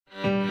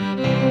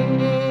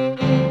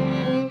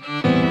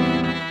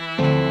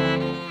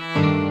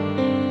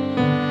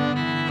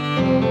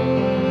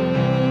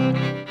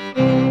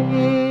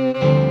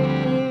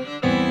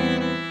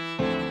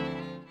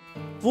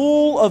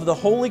of the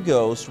Holy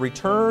Ghost,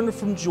 returned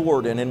from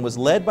Jordan and was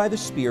led by the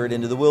Spirit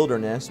into the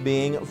wilderness,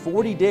 being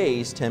 40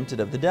 days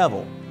tempted of the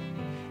devil.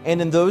 And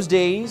in those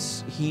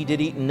days he did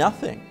eat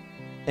nothing.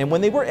 And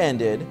when they were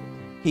ended,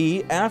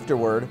 he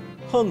afterward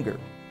hungered.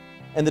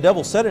 And the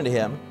devil said unto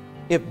him,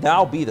 If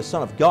thou be the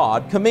Son of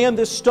God, command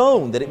this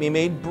stone that it be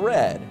made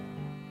bread.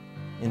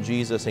 And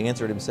Jesus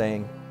answered him,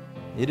 saying,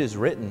 It is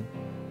written,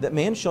 that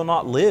man shall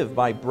not live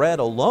by bread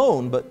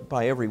alone, but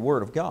by every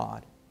word of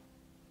God.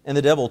 And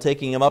the devil,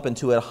 taking him up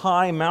into a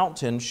high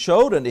mountain,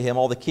 showed unto him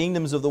all the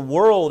kingdoms of the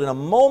world in a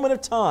moment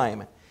of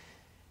time.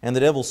 And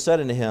the devil said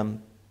unto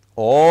him,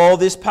 All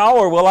this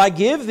power will I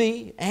give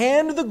thee,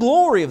 and the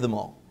glory of them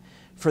all.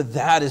 For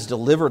that is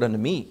delivered unto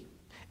me,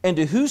 and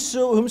to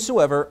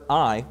whomsoever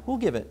I will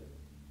give it.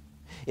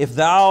 If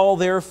thou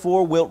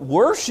therefore wilt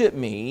worship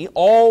me,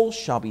 all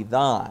shall be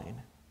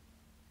thine.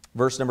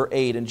 Verse number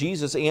 8, And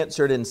Jesus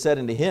answered and said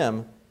unto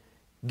him,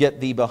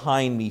 Get thee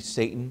behind me,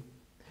 Satan.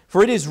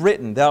 For it is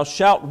written, Thou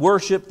shalt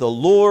worship the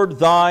Lord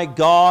thy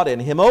God,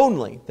 and him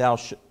only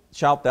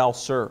shalt thou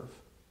serve.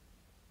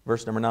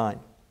 Verse number 9,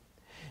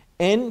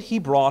 And he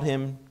brought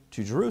him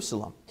to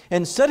Jerusalem,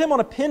 and set him on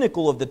a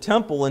pinnacle of the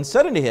temple, and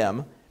said unto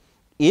him,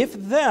 If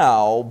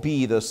thou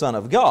be the Son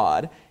of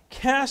God,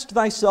 cast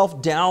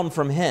thyself down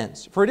from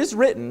hence. For it is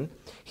written,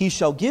 He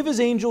shall give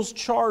his angels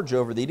charge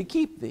over thee to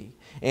keep thee,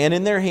 and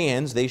in their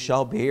hands they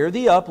shall bear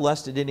thee up,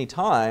 lest at any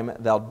time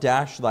thou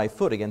dash thy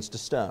foot against a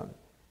stone.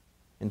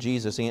 And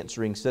Jesus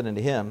answering said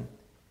unto him,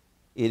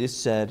 It is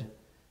said,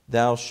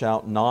 Thou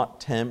shalt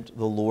not tempt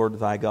the Lord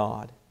thy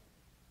God.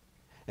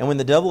 And when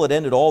the devil had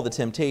ended all the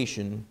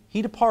temptation,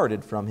 he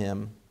departed from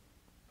him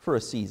for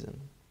a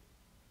season.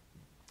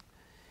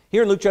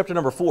 Here in Luke chapter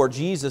number 4,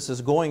 Jesus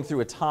is going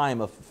through a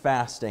time of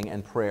fasting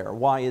and prayer.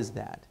 Why is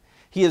that?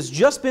 He has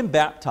just been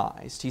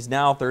baptized. He's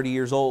now 30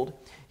 years old.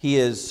 He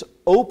has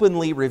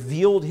openly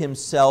revealed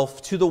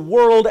himself to the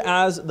world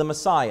as the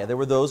Messiah. There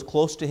were those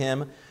close to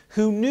him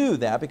who knew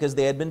that because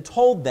they had been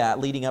told that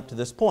leading up to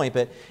this point.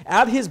 But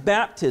at his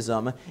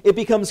baptism, it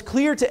becomes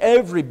clear to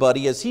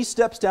everybody as he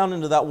steps down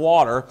into that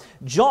water,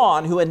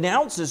 John, who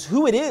announces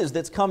who it is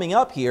that's coming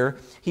up here,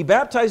 he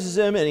baptizes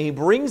him and he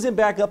brings him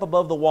back up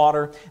above the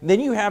water. And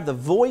then you have the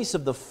voice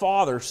of the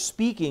Father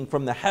speaking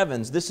from the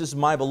heavens, This is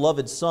my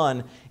beloved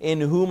Son, in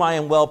whom I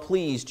am well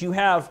pleased. You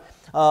have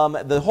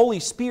the Holy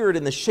Spirit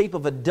in the shape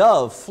of a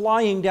dove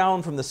flying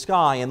down from the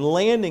sky and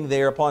landing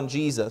there upon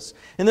Jesus.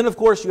 And then, of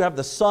course, you have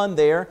the Son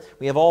there.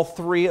 We have all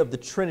three of the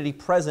Trinity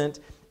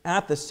present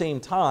at the same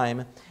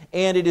time.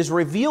 And it is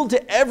revealed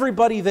to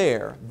everybody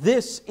there,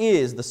 this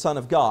is the Son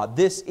of God.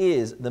 This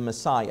is the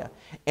Messiah.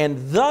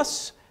 And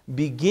thus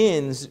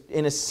begins,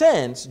 in a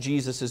sense,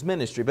 Jesus'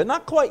 ministry, but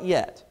not quite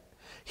yet.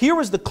 Here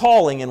was the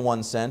calling in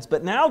one sense,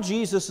 but now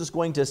Jesus is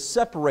going to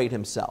separate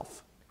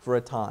himself for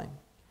a time.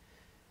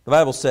 The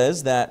Bible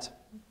says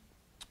that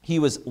he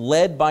was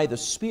led by the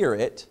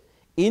Spirit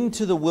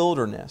into the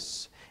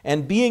wilderness,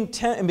 and being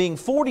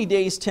 40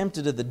 days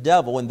tempted of the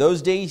devil. In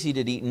those days he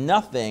did eat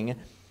nothing,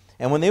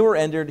 and when they were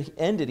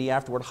ended, he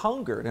afterward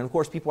hungered. And of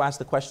course people ask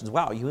the questions,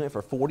 wow, you went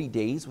for 40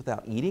 days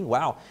without eating?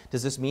 Wow,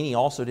 does this mean he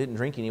also didn't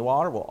drink any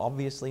water? Well,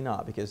 obviously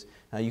not, because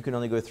you can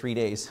only go 3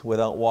 days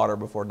without water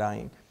before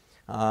dying.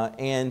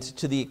 And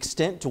to the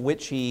extent to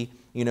which he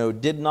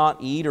did not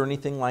eat or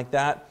anything like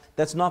that,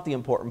 that's not the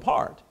important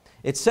part.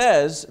 It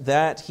says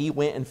that he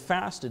went and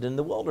fasted in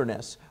the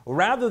wilderness.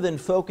 Rather than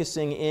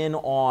focusing in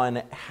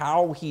on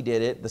how he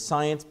did it, the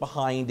science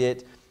behind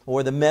it,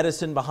 or the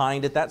medicine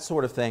behind it, that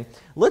sort of thing,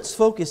 let's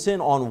focus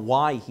in on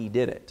why he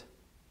did it.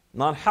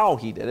 Not how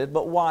he did it,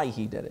 but why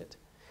he did it.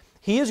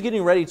 He is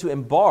getting ready to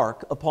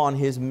embark upon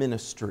his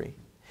ministry.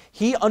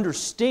 He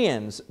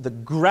understands the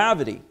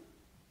gravity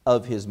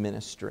of his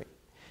ministry.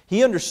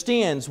 He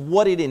understands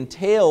what it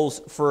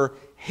entails for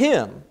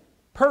him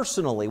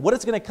personally, what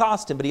it's going to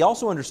cost him, but he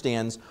also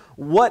understands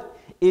what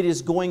it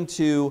is going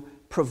to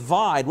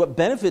provide, what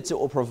benefits it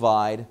will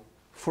provide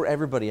for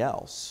everybody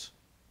else.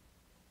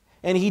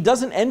 And he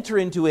doesn't enter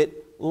into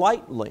it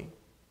lightly.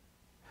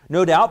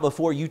 No doubt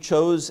before you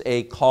chose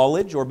a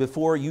college or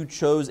before you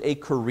chose a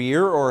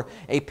career or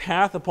a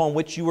path upon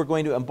which you were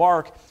going to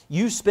embark,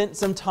 you spent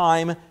some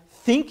time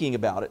thinking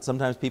about it.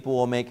 Sometimes people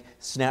will make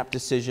snap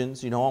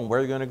decisions, on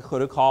where they're going to go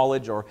to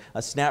college, or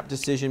a snap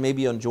decision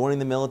maybe on joining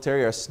the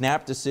military, or a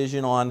snap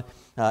decision on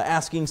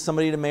asking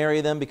somebody to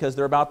marry them because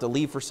they're about to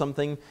leave for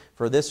something,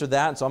 for this or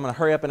that. And so I'm going to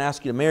hurry up and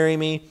ask you to marry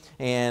me,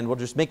 and we'll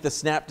just make the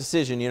snap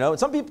decision,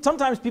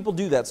 Sometimes people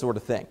do that sort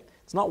of thing.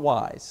 It's not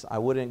wise. I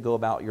wouldn't go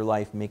about your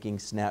life making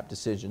snap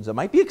decisions. It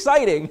might be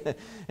exciting,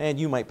 and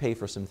you might pay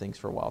for some things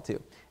for a while too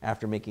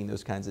after making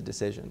those kinds of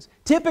decisions.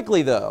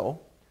 Typically, though,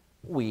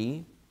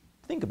 we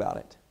think about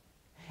it.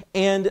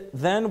 And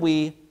then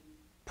we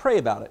pray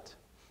about it.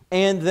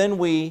 And then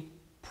we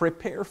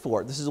prepare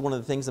for it. This is one of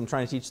the things I'm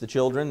trying to teach the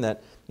children,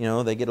 that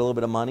they get a little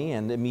bit of money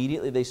and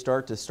immediately they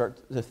start to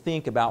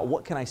think about,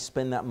 what can I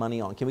spend that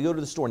money on? Can we go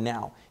to the store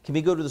now? Can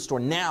we go to the store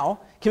now?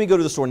 Can we go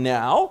to the store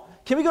now?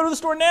 Can we go to the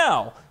store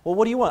now? Well,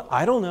 what do you want?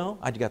 I don't know.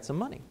 I got some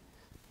money.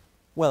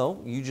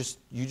 Well, you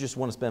just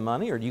want to spend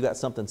money, or do you got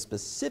something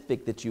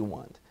specific that you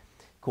want?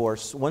 Of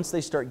course, once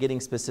they start getting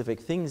specific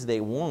things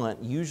they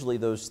want, usually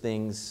those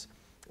things,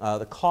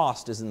 the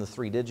cost is in the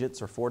 3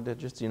 digits or 4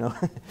 digits, you know.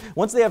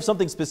 Once they have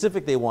something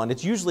specific they want,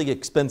 it's usually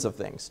expensive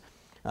things.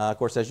 Of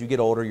course, as you get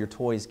older, your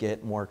toys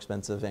get more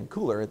expensive and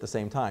cooler at the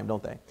same time,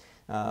 don't they?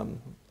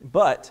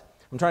 But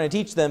I'm trying to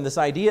teach them this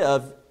idea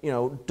of,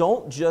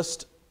 don't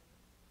just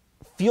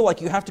feel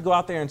like you have to go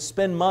out there and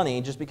spend money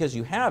just because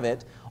you have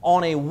it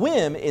on a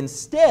whim.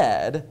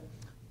 Instead,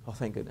 oh,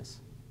 thank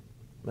goodness,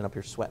 I've been up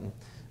here sweating.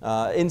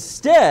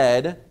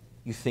 Instead,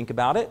 you think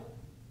about it,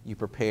 you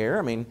prepare.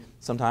 I mean,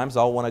 sometimes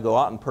I'll want to go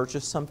out and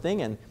purchase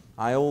something, and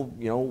I'll,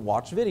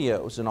 watch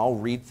videos, and I'll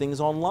read things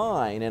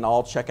online, and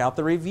I'll check out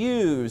the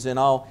reviews, and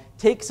I'll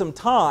take some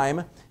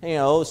time,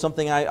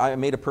 something I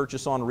made a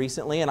purchase on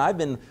recently, and I've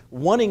been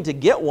wanting to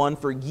get one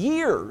for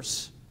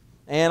years.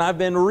 And I've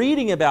been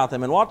reading about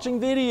them and watching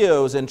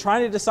videos and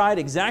trying to decide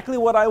exactly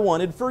what I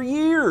wanted for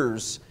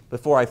years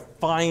before I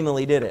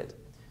finally did it.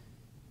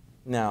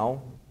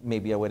 Now,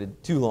 maybe I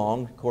waited too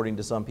long, according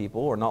to some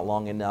people, or not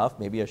long enough.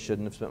 Maybe I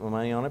shouldn't have spent my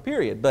money on it,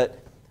 period.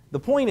 But the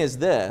point is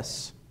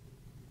this.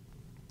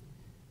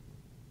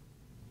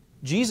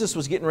 Jesus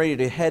was getting ready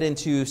to head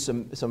into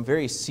some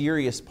very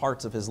serious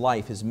parts of his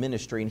life, his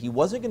ministry, and he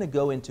wasn't going to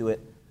go into it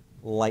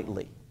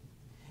lightly.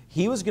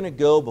 He was going to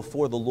go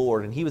before the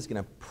Lord, and he was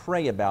going to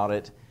pray about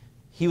it.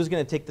 He was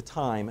going to take the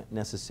time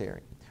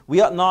necessary. We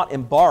ought not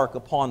embark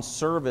upon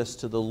service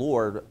to the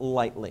Lord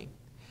lightly.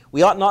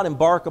 We ought not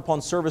embark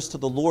upon service to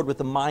the Lord with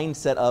the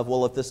mindset of,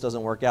 well, if this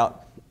doesn't work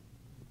out,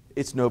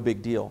 it's no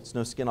big deal. It's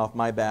no skin off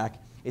my back.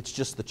 It's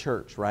just the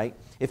church, right?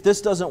 If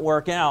this doesn't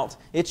work out,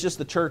 it's just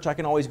the church. I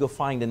can always go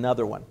find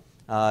another one.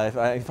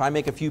 If I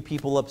make a few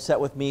people upset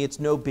with me,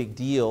 it's no big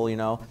deal,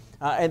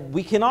 And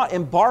we cannot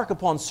embark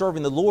upon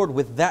serving the Lord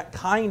with that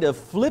kind of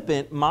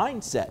flippant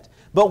mindset.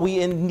 But we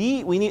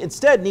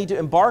instead need to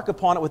embark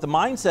upon it with the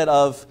mindset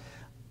of,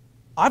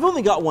 I've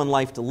only got one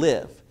life to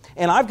live.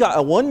 And I've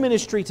got one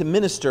ministry to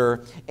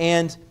minister,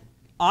 and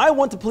I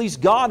want to please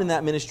God in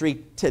that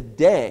ministry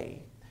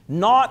today.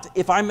 Not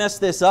if I mess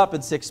this up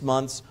in 6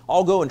 months,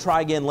 I'll go and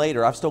try again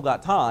later. I've still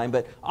got time.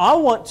 But I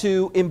want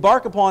to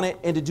embark upon it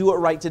and to do it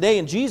right today.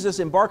 And Jesus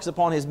embarks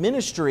upon his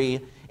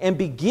ministry and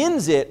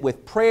begins it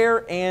with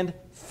prayer and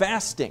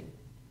fasting.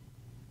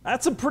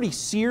 That's a pretty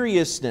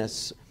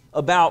seriousness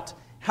about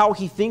how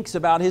he thinks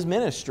about his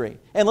ministry.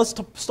 And let's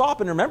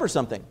stop and remember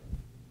something.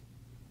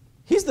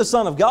 He's the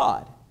Son of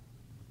God.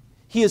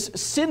 He is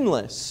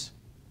sinless.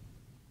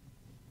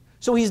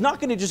 So he's not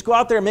going to just go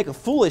out there and make a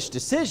foolish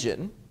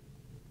decision.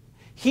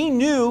 He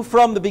knew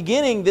from the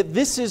beginning that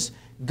this is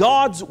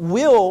God's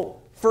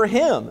will for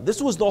him.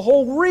 This was the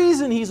whole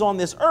reason he's on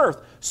this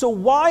earth. So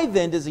why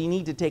then does he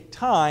need to take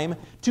time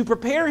to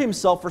prepare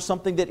himself for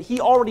something that he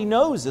already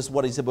knows is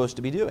what he's supposed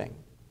to be doing?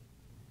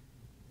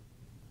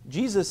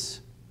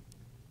 Jesus,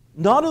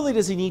 not only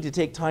does he need to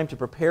take time to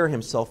prepare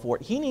himself for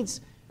it, he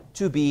needs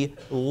to be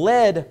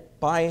led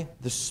by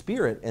the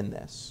Spirit in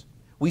this.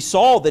 We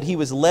saw that he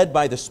was led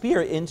by the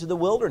Spirit into the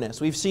wilderness.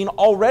 We've seen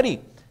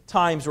already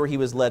times where he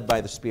was led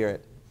by the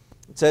Spirit.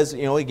 It says,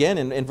 again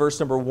in verse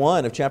number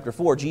 1 of chapter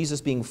 4,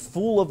 Jesus being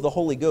full of the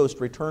Holy Ghost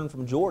returned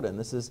from Jordan.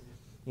 This is,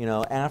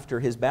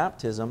 after his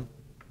baptism.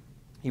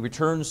 He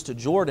returns to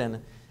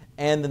Jordan,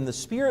 and then the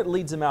Spirit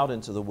leads him out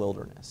into the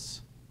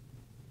wilderness.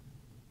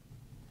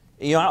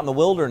 Out in the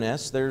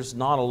wilderness, there's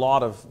not a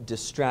lot of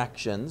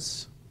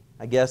distractions.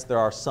 I guess there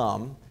are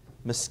some.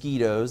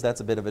 Mosquitoes,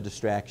 that's a bit of a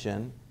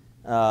distraction.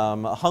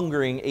 A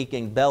hungering,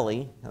 aching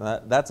belly,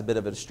 that's a bit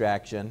of a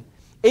distraction.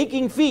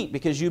 Aching feet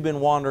because you've been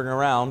wandering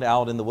around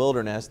out in the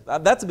wilderness,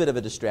 that's a bit of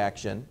a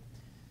distraction.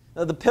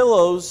 The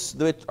pillows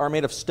that are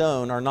made of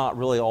stone are not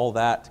really all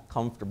that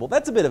comfortable.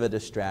 That's a bit of a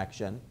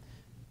distraction.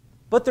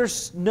 But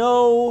there's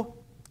no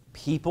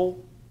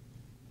people.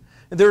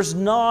 There's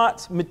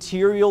not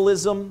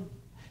materialism,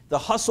 the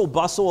hustle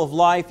bustle of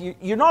life.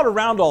 You're not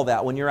around all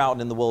that when you're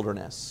out in the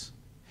wilderness.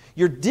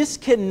 You're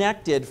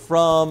disconnected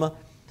from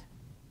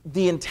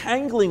the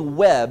entangling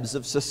webs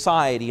of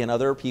society and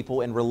other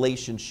people and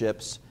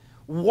relationships.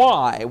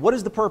 Why? What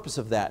is the purpose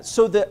of that?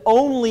 So that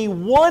only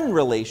one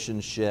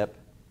relationship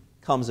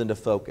comes into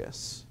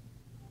focus.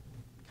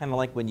 Kind of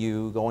like when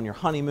you go on your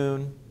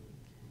honeymoon.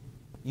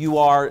 You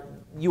are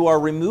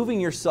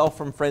removing yourself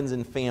from friends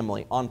and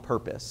family on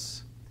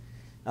purpose.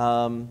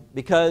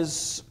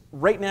 Because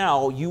right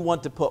now you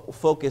want to put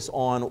focus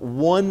on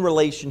one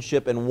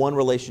relationship and one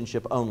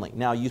relationship only.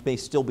 Now you may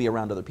still be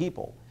around other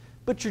people,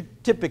 but you're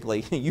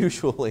typically,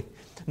 usually,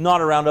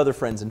 not around other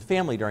friends and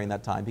family during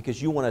that time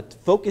because you want to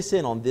focus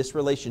in on this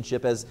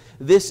relationship, as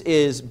this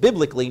is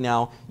biblically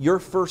now your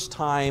first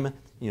time,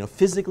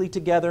 physically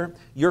together,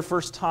 your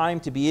first time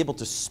to be able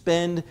to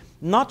spend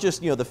not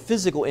just, the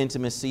physical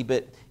intimacy,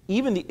 but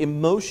even the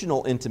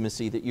emotional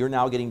intimacy that you're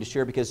now getting to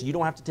share, because you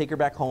don't have to take her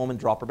back home and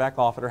drop her back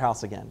off at her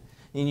house again.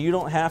 And you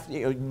don't have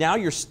to, now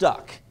you're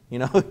stuck. You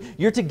know,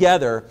 you're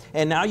together,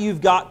 and now you've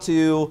got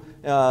to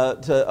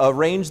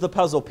arrange the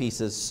puzzle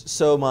pieces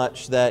so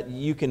much that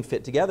you can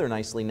fit together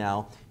nicely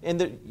now.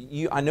 And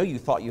I know you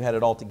thought you had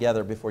it all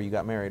together before you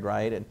got married,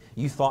 right? And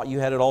you thought you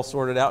had it all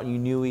sorted out, and you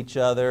knew each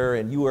other,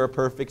 and you were a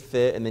perfect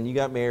fit, and then you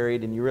got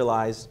married, and you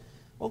realized,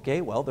 okay,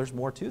 well, there's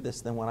more to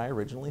this than what I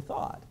originally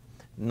thought.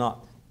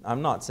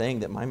 I'm not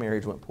saying that my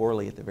marriage went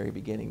poorly at the very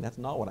beginning. That's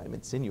not what I'm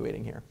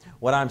insinuating here.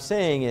 What I'm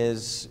saying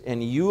is,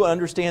 and you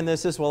understand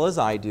this as well as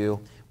I do,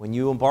 when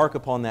you embark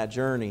upon that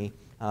journey,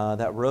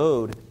 that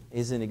road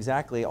isn't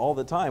exactly all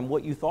the time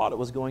what you thought it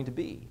was going to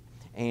be.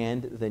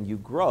 And then you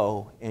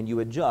grow and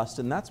you adjust,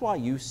 and that's why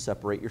you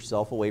separate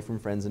yourself away from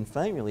friends and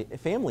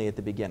family at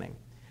the beginning.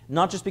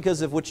 Not just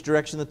because of which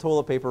direction the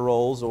toilet paper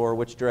rolls or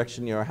which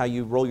direction, how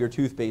you roll your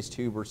toothpaste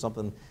tube or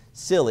something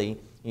silly,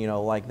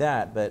 like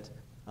that, but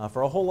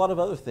for a whole lot of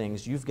other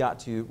things, you've got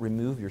to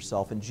remove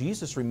yourself. And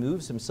Jesus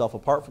removes himself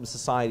apart from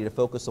society to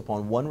focus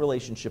upon one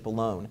relationship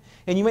alone.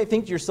 And you might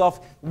think to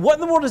yourself, what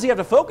in the world does he have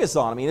to focus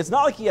on? I mean, it's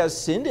not like he has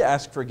sin to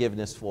ask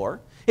forgiveness for.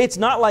 It's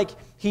not like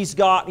he's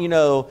got,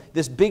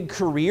 this big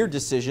career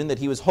decision that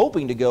he was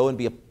hoping to go and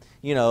be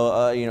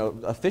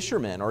a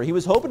fisherman, or he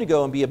was hoping to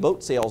go and be a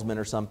boat salesman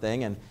or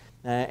something.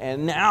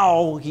 And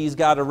now he's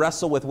got to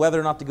wrestle with whether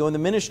or not to go in the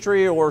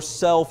ministry or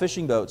sell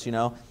fishing boats,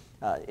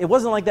 It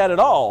wasn't like that at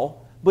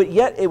all. But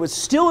yet it was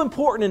still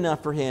important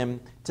enough for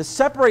him to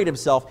separate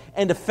himself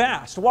and to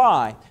fast.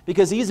 Why?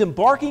 Because he's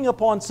embarking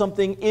upon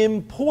something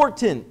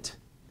important.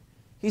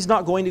 He's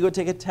not going to go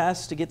take a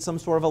test to get some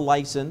sort of a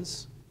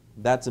license.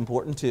 That's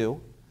important too.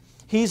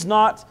 He's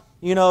not,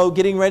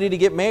 getting ready to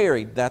get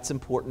married. That's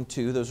important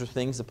too. Those are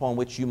things upon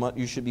which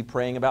you should be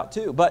praying about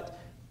too. But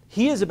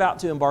he is about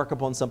to embark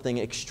upon something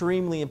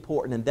extremely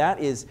important, and that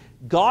is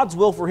God's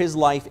will for his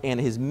life and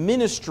his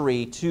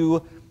ministry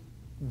to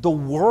the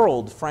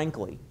world,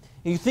 frankly.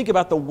 And you think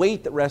about the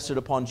weight that rested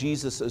upon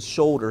Jesus'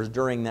 shoulders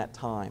during that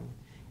time.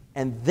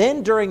 And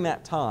then during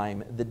that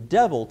time, the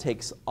devil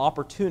takes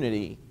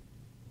opportunity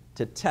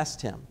to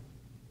test him.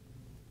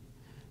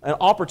 An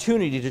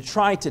opportunity to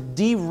try to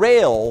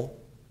derail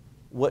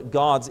what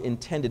God's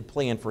intended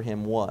plan for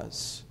him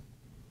was.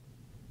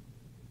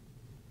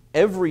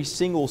 Every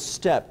single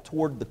step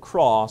toward the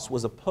cross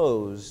was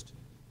opposed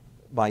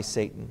by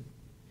Satan.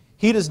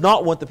 He does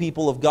not want the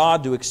people of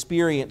God to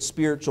experience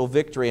spiritual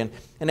victory.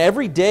 And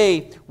every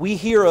day we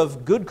hear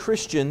of good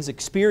Christians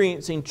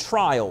experiencing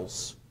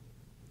trials.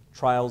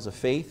 Trials of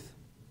faith,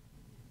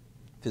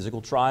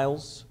 physical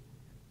trials.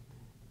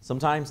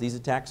 Sometimes these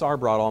attacks are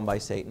brought on by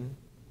Satan.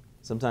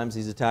 Sometimes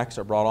these attacks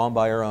are brought on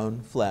by our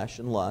own flesh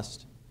and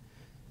lust.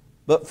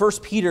 But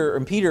Peter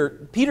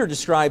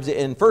describes it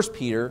in 1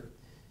 Peter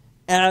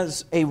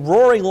as a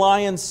roaring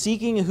lion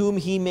seeking whom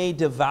he may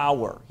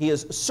devour. He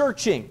is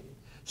searching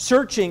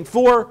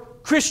for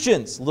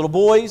Christians, little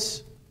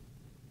boys,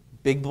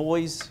 big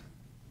boys,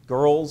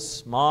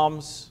 girls,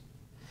 moms.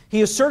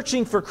 He is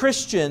searching for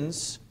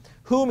Christians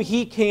whom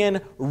he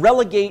can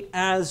relegate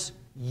as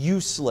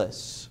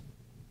useless.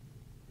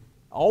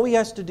 All he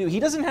has to do, he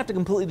doesn't have to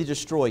completely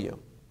destroy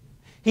you.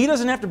 He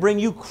doesn't have to bring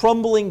you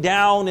crumbling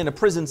down in a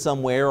prison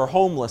somewhere or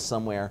homeless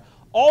somewhere.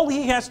 All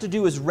he has to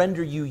do is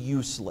render you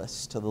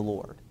useless to the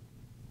Lord.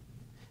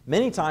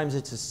 Many times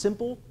it's as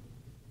simple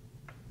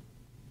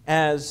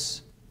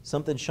as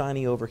something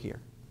shiny over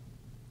here.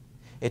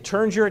 It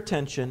turns your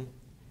attention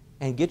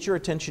and gets your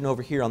attention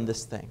over here on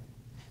this thing.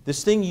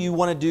 This thing you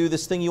want to do,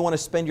 this thing you want to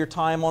spend your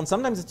time on.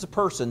 Sometimes it's a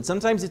person,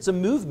 sometimes it's a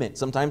movement,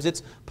 sometimes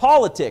it's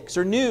politics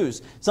or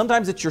news,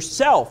 sometimes it's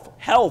yourself,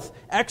 health,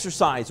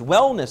 exercise,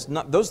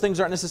 wellness. Those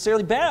things aren't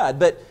necessarily bad,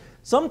 but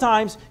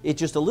sometimes it's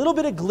just a little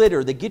bit of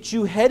glitter that gets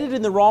you headed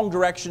in the wrong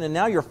direction, and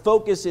now your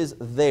focus is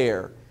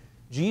there.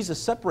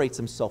 Jesus separates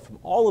himself from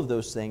all of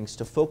those things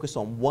to focus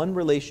on one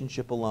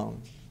relationship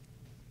alone.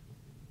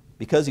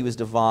 Because he was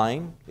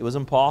divine, it was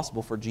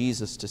impossible for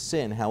Jesus to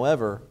sin.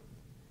 However,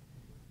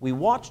 we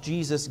watch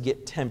Jesus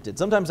get tempted.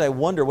 Sometimes I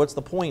wonder what's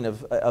the point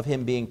of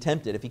him being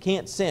tempted. If he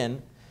can't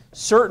sin,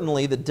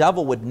 certainly the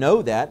devil would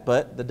know that,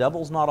 but the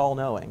devil's not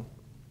all-knowing.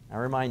 I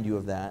remind you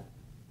of that.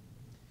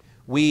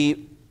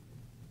 We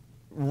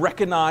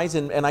recognize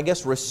and I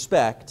guess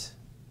respect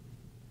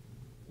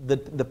the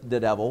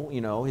devil,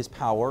 his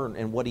power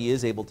and what he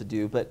is able to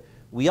do, but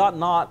we ought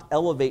not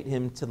elevate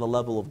him to the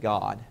level of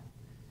God.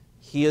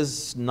 He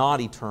is not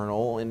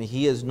eternal, and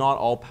he is not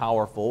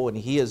all-powerful, and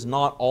he is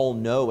not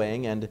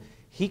all-knowing, and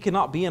he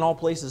cannot be in all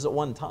places at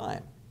one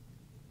time.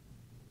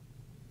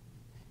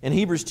 In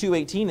Hebrews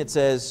 2:18 it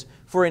says,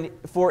 For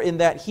in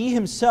that he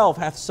himself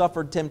hath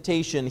suffered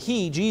temptation,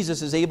 he,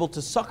 Jesus, is able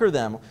to succor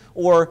them,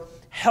 or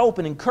help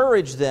and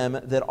encourage them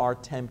that are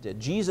tempted.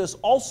 Jesus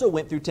also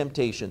went through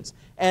temptations,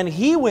 and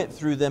he went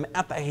through them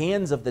at the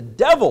hands of the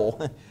devil.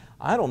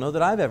 I don't know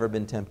that I've ever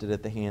been tempted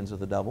at the hands of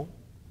the devil.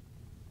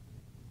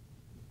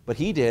 But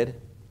he did.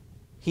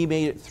 He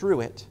made it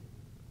through it.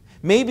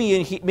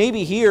 Maybe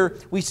here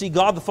we see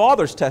God the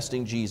Father's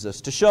testing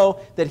Jesus to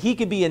show that he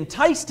can be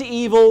enticed to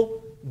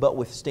evil but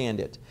withstand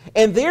it.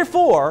 And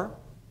therefore,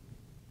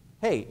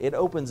 hey, it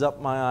opens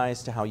up my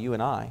eyes to how you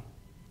and I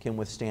can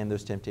withstand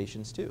those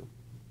temptations too.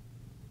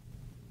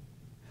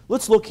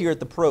 Let's look here at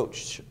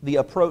the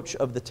approach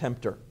of the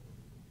tempter.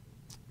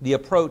 The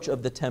approach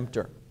of the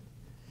tempter.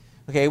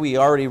 Okay, we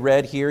already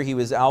read here, he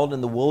was out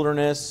in the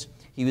wilderness.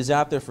 He was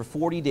out there for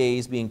 40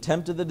 days being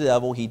tempted of the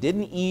devil. He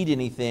didn't eat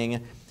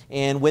anything.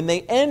 And when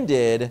they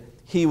ended,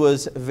 he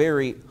was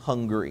very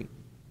hungry.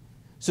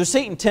 So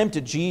Satan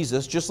tempted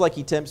Jesus just like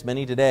he tempts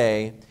many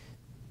today.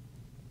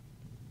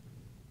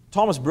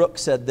 Thomas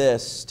Brooks said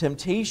this,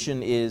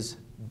 temptation is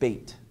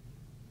bait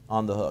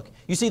on the hook.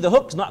 You see, the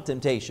hook's not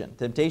temptation.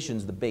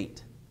 Temptation's the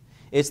bait.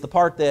 It's the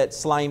part that's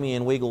slimy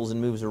and wiggles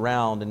and moves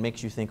around and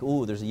makes you think,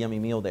 ooh, there's a yummy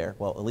meal there.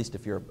 Well, at least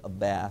if you're a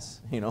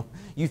bass,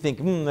 you think,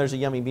 there's a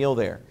yummy meal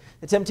there.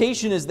 The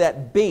temptation is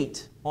that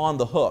bait on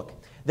the hook.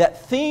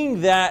 That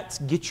thing that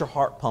gets your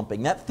heart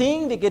pumping. That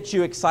thing that gets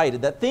you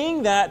excited. That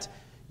thing that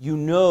you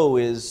know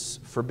is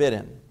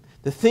forbidden.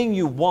 The thing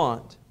you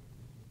want.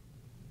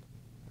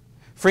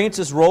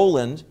 Frances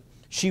Rowland,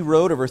 she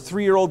wrote of her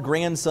 3-year-old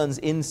grandson's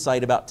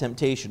insight about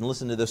temptation.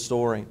 Listen to this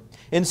story.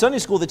 In Sunday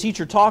school, the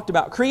teacher talked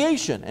about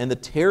creation and the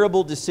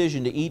terrible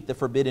decision to eat the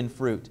forbidden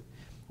fruit.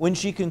 When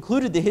she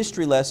concluded the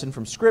history lesson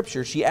from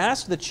Scripture, she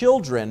asked the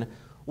children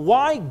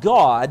why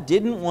God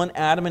didn't want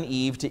Adam and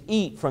Eve to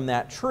eat from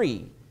that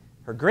tree.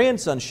 Her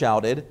grandson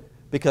shouted,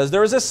 because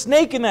there was a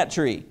snake in that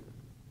tree.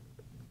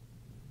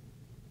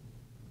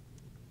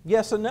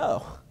 Yes and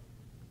no.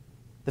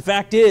 The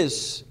fact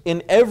is,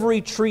 in every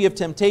tree of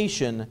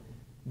temptation,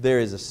 there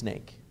is a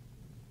snake,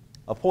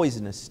 a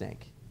poisonous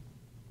snake.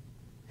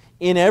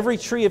 In every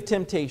tree of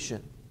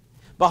temptation,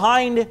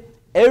 behind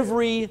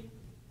every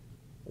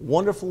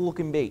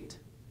wonderful-looking bait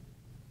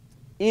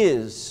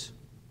is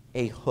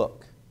a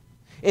hook.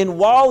 And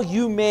while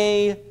you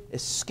may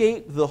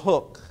escape the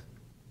hook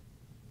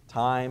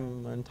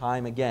time and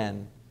time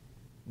again,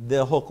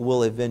 the hook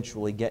will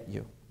eventually get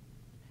you,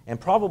 and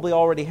probably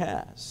already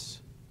has.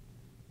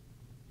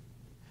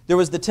 There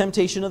was the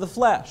temptation of the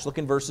flesh. Look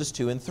in verses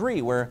 2 and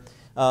 3, where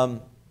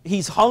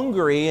he's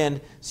hungry,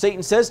 and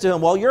Satan says to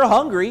him, well, you're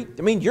hungry.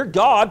 You're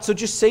God, so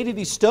just say to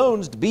these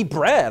stones to be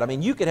bread.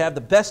 You could have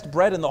the best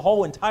bread in the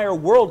whole entire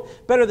world,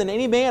 better than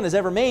any man has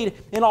ever made,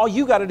 and all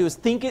you got to do is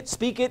think it,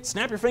 speak it,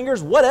 snap your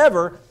fingers,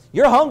 whatever.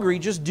 You're hungry,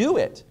 just do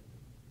it.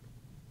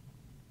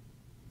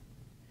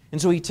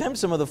 And so he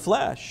tempts him of the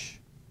flesh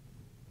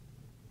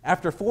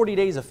after 40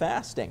 days of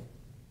fasting.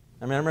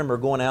 I remember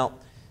going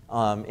out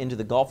into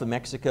the Gulf of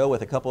Mexico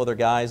with a couple other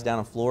guys down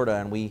in Florida,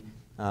 and we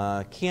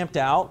camped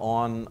out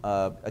on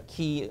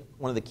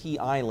one of the key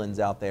islands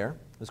out there.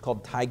 It was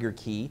called Tiger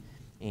Key,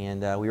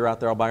 and we were out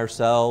there all by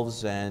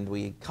ourselves, and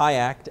we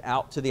kayaked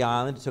out to the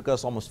island. It took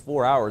us almost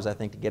 4 hours, I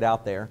think, to get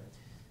out there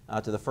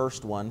to the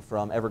first one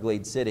from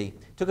Everglades City.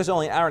 It took us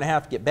only an hour and a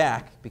half to get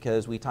back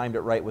because we timed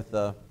it right with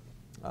the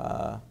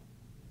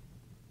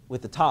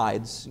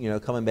tides,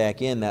 coming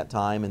back in that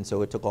time, and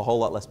so it took a whole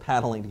lot less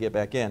paddling to get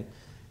back in.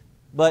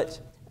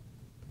 But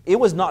it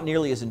was not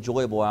nearly as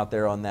enjoyable out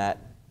there on that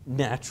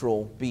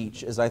natural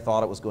beach as I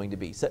thought it was going to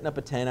be. Setting up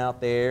a tent out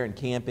there and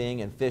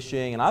camping and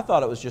fishing, and I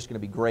thought it was just going to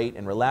be great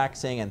and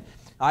relaxing, and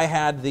I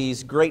had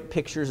these great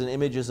pictures and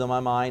images in my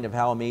mind of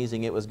how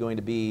amazing it was going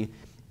to be,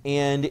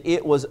 and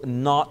it was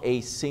not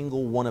a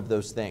single one of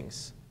those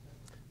things.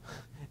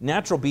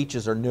 Natural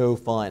beaches are no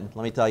fun,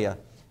 let me tell you.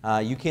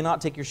 You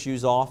cannot take your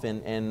shoes off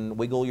and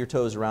wiggle your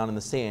toes around in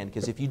the sand,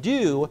 because if you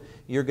do,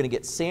 you're going to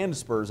get sand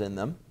spurs in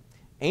them.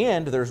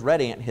 And there's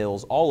red ant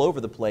hills all over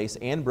the place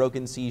and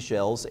broken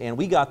seashells. And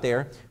we got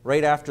there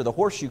right after the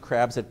horseshoe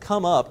crabs had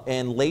come up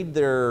and laid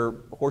their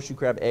horseshoe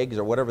crab eggs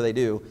or whatever they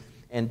do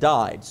and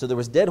died. So there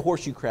was dead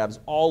horseshoe crabs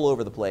all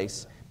over the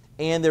place.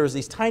 And there was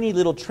these tiny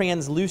little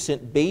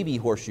translucent baby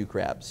horseshoe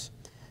crabs.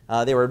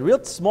 They were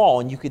real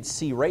small and you could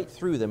see right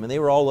through them. And they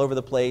were all over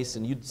the place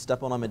and you'd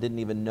step on them and didn't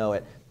even know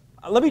it.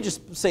 Let me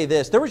just say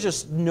this. There was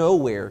just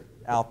nowhere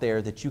out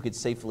there that you could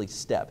safely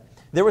step.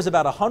 There was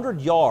about 100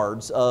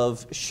 yards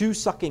of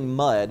shoe-sucking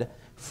mud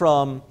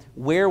from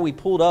where we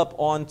pulled up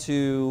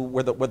onto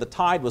where the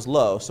tide was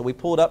low. So we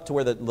pulled up to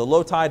where the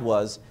low tide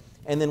was,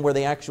 and then where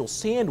the actual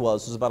sand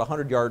was about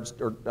 100 yards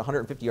or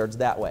 150 yards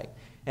that way.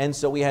 And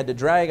so we had to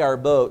drag our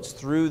boats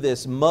through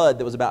this mud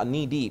that was about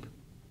knee deep,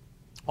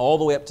 all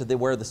the way up to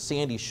where the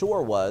sandy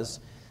shore was,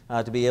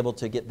 to be able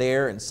to get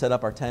there and set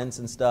up our tents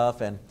and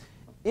stuff. And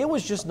it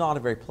was just not a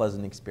very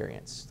pleasant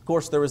experience. Of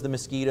course, there was the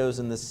mosquitoes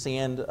and the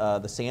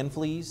sand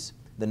fleas.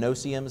 The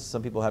no-see-ums,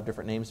 some people have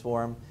different names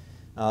for them,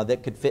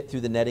 that could fit through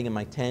the netting in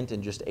my tent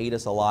and just ate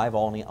us alive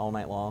all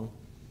night long.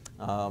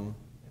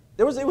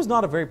 It was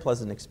not a very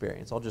pleasant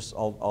experience.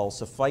 I'll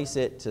suffice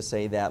it to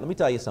say that. Let me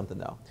tell you something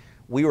though.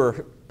 We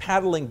were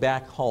paddling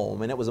back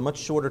home, and it was a much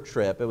shorter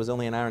trip. It was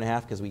only an hour and a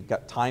half because we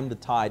got timed the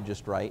tide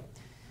just right,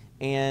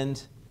 and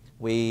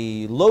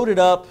we loaded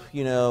up,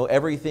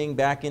 everything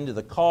back into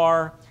the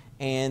car.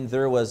 And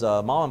there was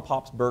a Mom and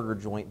Pop's burger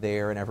joint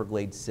there in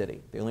Everglades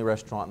City, the only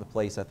restaurant in the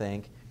place, I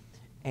think.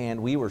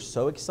 And we were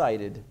so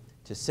excited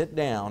to sit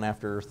down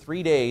after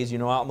 3 days,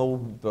 out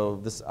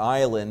on this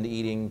island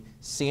eating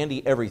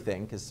sandy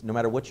everything, because no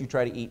matter what you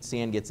try to eat,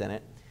 sand gets in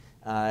it.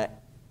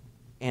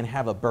 and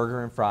have a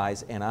burger and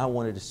fries, and I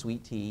wanted a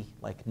sweet tea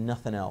like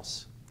nothing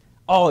else.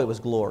 Oh, it was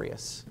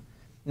glorious.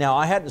 Now,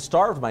 I hadn't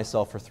starved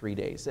myself for 3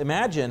 days.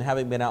 Imagine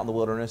having been out in the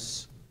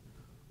wilderness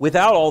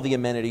without all the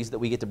amenities that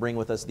we get to bring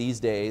with us these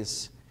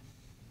days,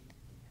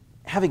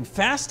 having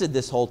fasted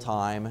this whole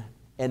time,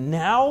 and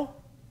now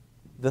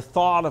the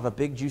thought of a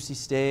big juicy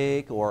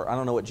steak, or I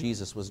don't know what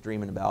Jesus was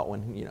dreaming about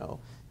when,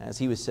 as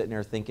he was sitting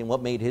there thinking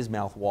what made his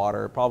mouth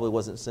water. It probably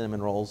wasn't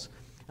cinnamon rolls.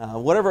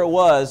 Whatever it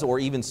was, or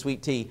even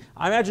sweet tea.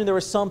 I imagine there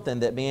was something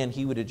that, man,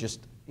 he would have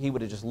just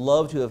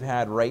loved to have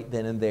had right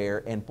then and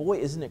there. And boy,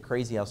 isn't it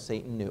crazy how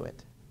Satan knew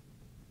it.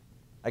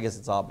 I guess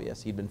it's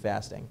obvious. He'd been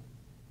fasting.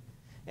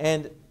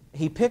 And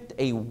he picked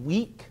a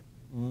weak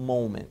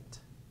moment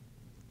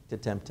to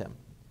tempt him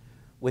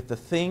with the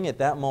thing at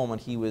that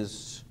moment he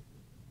was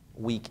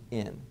weak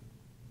in.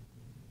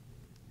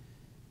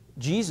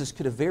 Jesus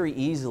could have very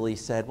easily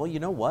said, well, you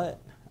know what?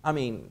 I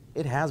mean,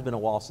 it has been a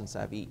while since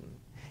I've eaten.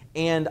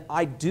 And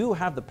I do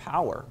have the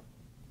power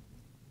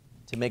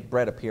to make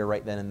bread appear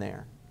right then and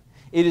there.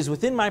 It is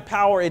within my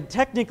power. And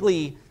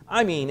technically,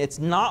 it's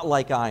not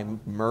like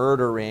I'm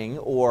murdering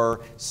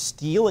or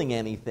stealing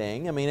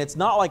anything. It's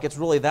not like it's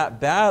really that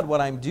bad what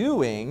I'm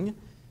doing.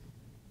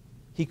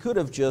 He could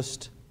have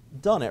just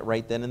done it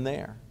right then and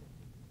there.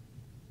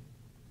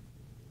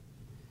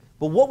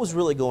 But what was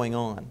really going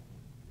on?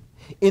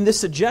 In the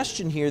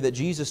suggestion here that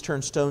Jesus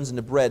turned stones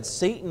into bread,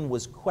 Satan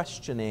was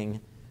questioning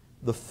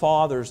the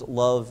Father's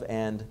love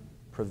and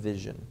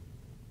provision.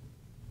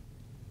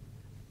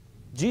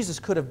 Jesus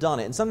could have done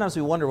it. And sometimes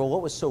we wonder, well,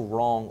 what was so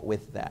wrong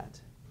with that?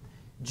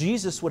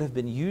 Jesus would have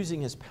been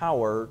using his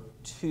power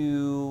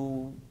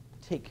to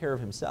take care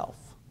of himself.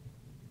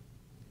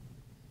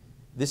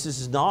 This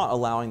is not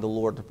allowing the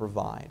Lord to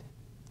provide.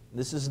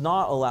 This is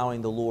not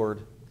allowing the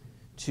Lord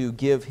to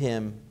give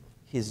him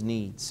his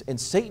needs. And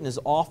Satan is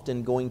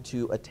often going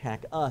to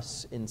attack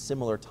us in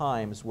similar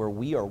times where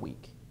we are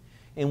weak.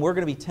 And we're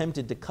going to be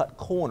tempted to cut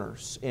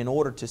corners in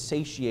order to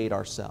satiate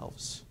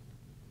ourselves.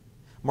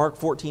 Mark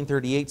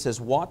 14:38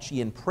 says, "Watch ye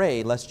and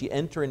pray, lest ye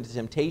enter into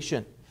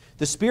temptation.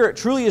 The spirit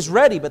truly is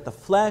ready, but the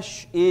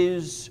flesh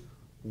is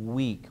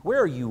weak." Where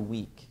are you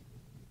weak?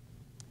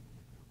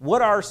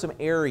 What are some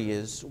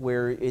areas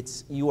where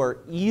you are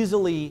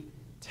easily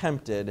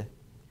tempted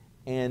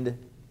and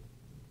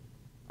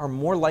are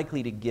more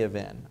likely to give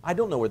in? I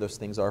don't know where those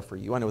things are for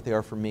you. I know what they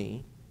are for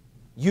me.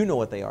 You know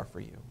what they are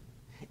for you.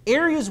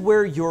 Areas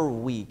where you're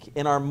weak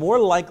and are more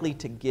likely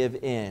to give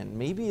in.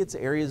 Maybe it's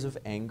areas of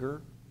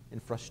anger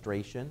and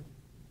frustration.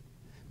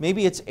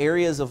 Maybe it's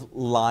areas of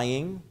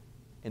lying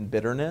and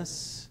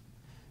bitterness.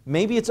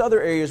 Maybe it's other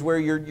areas where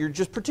you're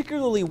just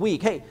particularly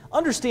weak. Hey,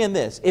 understand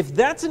this. If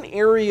that's an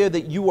area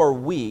that you are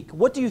weak,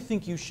 what do you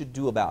think you should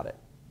do about it?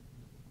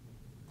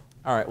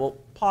 All right, well,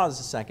 pause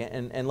a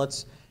second and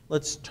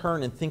let's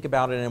turn and think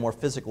about it in a more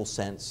physical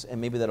sense, and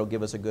maybe that'll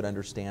give us a good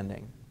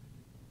understanding.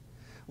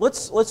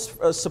 Let's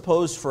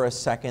suppose for a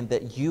second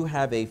that you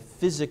have a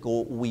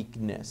physical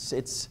weakness.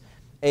 It's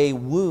a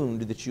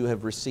wound that you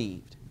have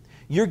received.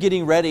 You're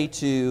getting ready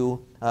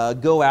to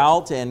go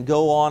out and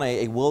go on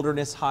a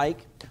wilderness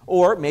hike,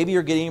 or maybe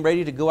you're getting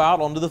ready to go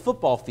out onto the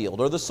football field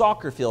or the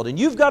soccer field, and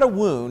you've got a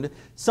wound,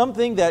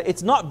 something that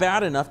it's not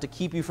bad enough to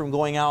keep you from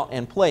going out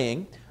and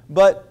playing,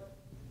 but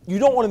you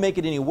don't want to make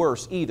it any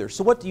worse either.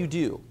 So what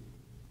do?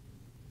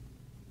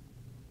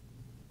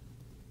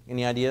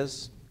 Any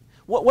ideas?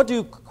 What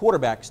do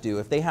quarterbacks do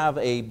if they have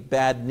a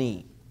bad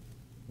knee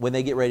when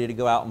they get ready to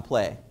go out and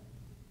play?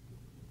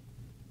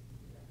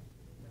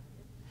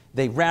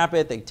 They wrap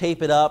it, they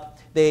tape it up.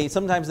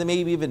 Sometimes they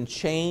maybe even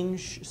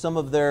change some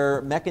of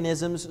their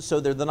mechanisms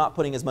so they're not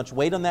putting as much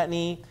weight on that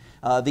knee.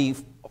 The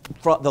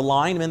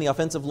linemen, the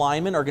offensive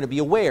linemen, are going to be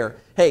aware,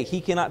 hey,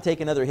 he cannot take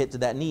another hit to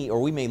that knee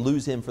or we may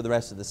lose him for the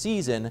rest of the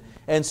season.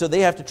 And so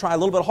they have to try a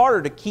little bit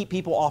harder to keep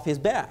people off his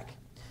back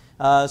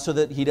so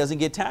that he doesn't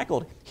get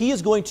tackled. He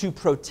is going to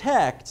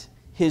protect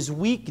his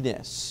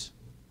weakness.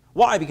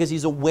 Why? Because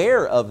he's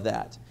aware of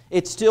that.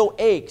 It still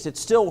aches. It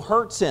still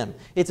hurts him.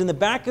 It's in the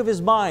back of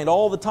his mind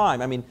all the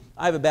time.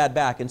 I have a bad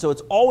back, and so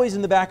it's always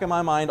in the back of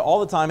my mind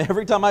all the time.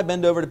 Every time I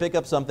bend over to pick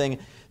up something,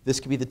 this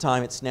could be the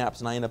time it snaps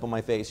and I end up on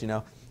my face,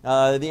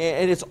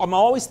 I'm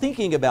always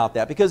thinking about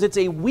that because it's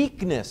a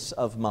weakness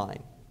of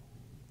mine.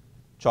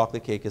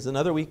 Chocolate cake is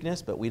another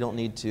weakness, but we don't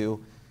need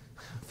to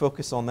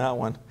focus on that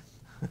one.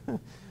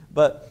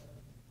 But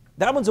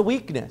that one's a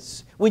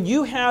weakness. When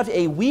you have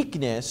a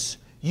weakness,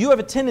 you have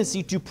a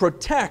tendency to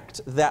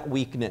protect that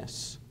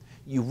weakness.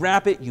 You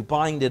wrap it, you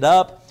bind it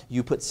up,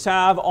 you put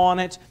salve on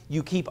it,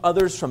 you keep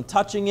others from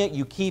touching it,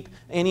 you keep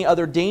any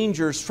other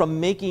dangers from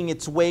making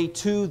its way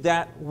to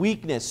that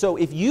weakness. So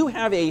if you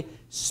have a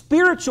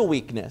spiritual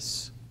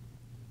weakness,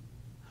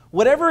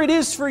 whatever it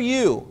is for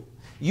you,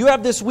 you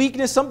have this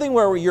weakness, something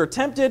where you're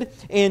tempted,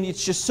 and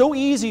it's just so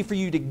easy for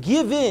you to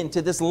give in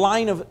to this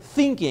line of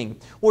thinking,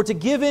 or to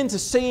give in to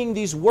saying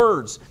these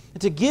words,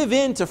 to give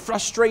in to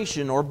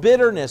frustration, or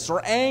bitterness,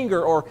 or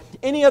anger, or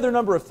any other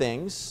number of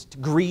things, to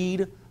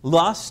greed,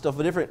 lust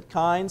of different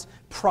kinds,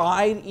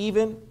 pride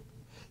even.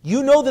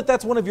 You know that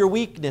that's one of your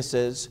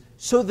weaknesses,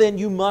 So then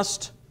you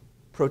must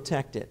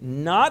protect it.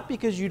 Not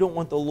because you don't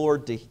want the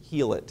Lord to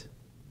heal it,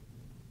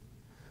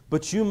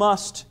 but you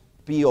must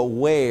be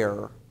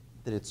aware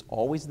that it's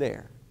always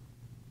there.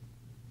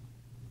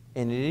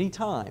 And at any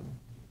time,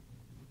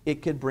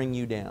 it could bring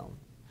you down.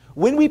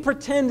 When we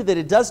pretend that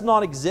it does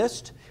not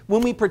exist,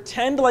 when we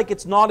pretend like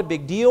it's not a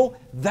big deal,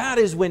 that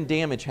is when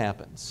damage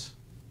happens.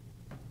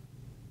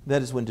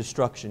 That is when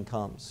destruction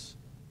comes.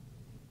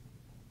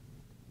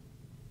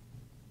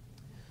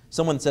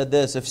 Someone said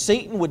this, if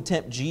Satan would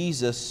tempt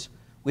Jesus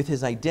with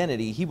his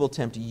identity, he will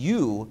tempt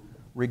you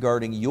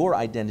regarding your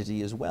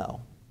identity as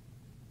well.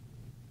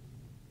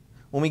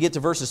 When we get to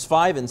verses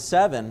 5 and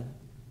 7,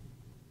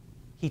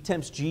 he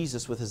tempts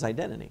Jesus with his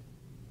identity.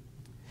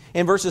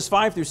 In verses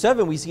 5 through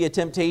 7, we see a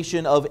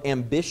temptation of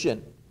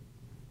ambition.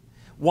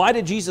 Why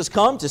did Jesus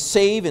come? To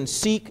save and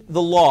seek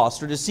the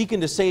lost, or to seek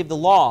and to save the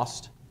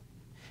lost.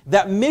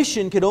 That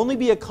mission could only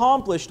be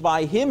accomplished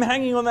by him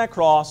hanging on that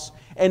cross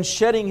and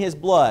shedding his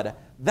blood.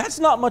 That's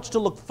not much to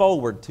look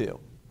forward to.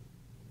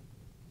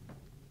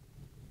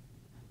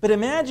 But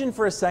imagine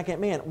for a second,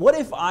 man, what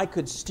if I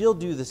could still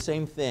do the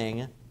same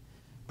thing,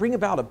 bring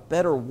about a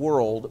better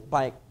world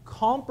by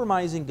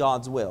compromising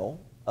God's will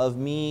of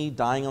me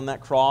dying on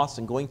that cross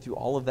and going through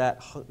all of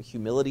that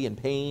humility and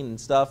pain and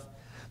stuff.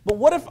 But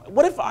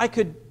what if I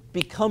could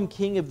become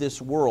king of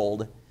this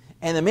world,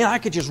 and then, man, I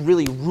could just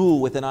really rule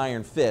with an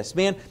iron fist.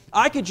 Man,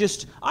 I could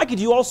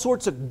do all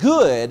sorts of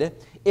good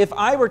if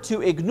I were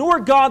to ignore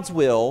God's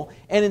will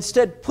and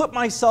instead put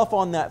myself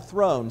on that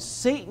throne.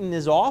 Satan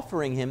is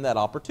offering him that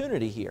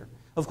opportunity here.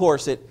 Of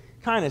course, it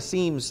kind of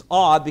seems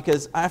odd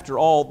because, after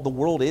all, the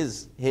world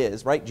is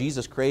his, right?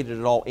 Jesus created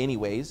it all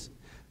anyways.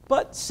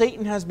 But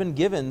Satan has been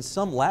given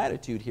some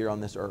latitude here on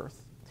this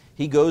earth.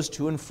 He goes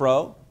to and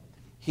fro.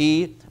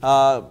 He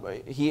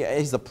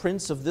is the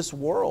prince of this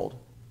world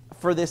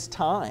for this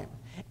time.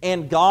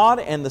 And God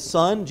and the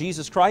Son,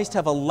 Jesus Christ,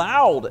 have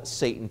allowed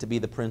Satan to be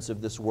the prince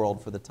of this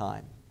world for the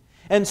time.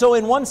 And so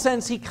in one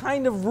sense, he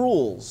kind of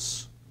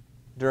rules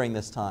during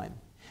this time.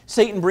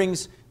 Satan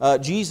brings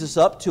Jesus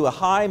up to a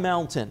high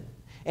mountain,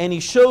 and he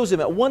shows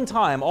him at one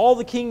time all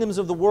the kingdoms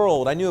of the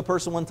world. I knew a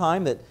person one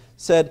time that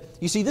said,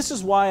 you see, this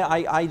is why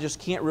I just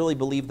can't really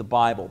believe the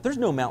Bible. There's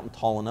no mountain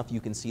tall enough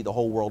you can see the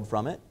whole world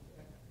from it.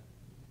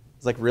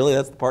 It's like, really?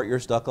 That's the part you're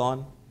stuck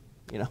on?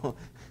 You know?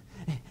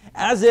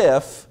 As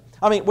if,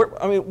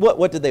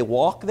 what did they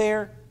walk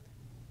there?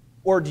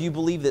 Or do you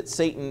believe that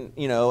Satan,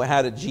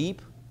 had a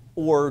jeep?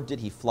 Or did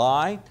he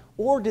fly?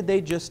 Or did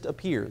they just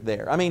appear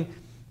there?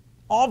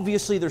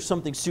 Obviously there's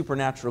something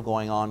supernatural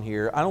going on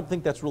here. I don't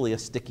think that's really a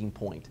sticking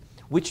point.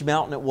 Which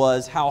mountain it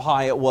was, how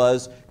high it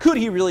was, could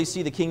he really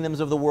see the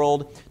kingdoms of the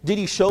world? Did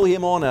he show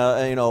him on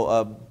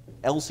a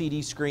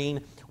LCD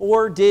screen?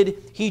 Or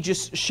did he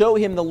just show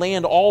him the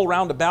land all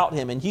round about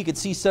him and he could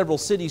see several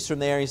cities from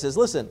there? He says,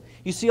 listen,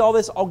 you see all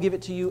this? I'll give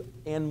it to you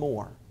and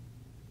more.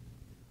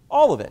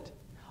 All of it.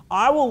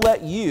 I will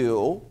let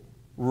you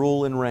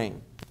rule and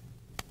reign.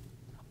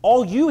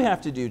 All you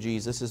have to do,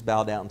 Jesus, is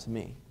bow down to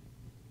me.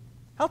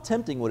 How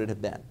tempting would it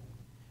have been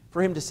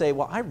for him to say,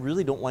 well, I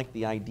really don't like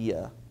the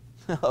idea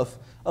of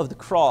the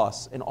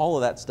cross and all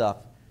of that stuff.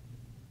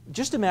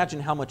 Just imagine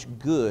how much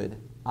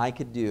good I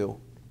could do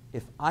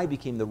if I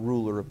became the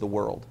ruler of the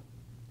world.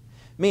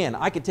 Man,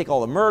 I could take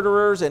all the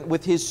murderers, and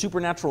with his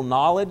supernatural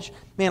knowledge,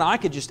 man, I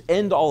could just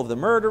end all of the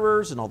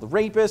murderers and all the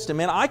rapists, and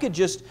man, I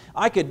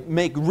could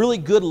make really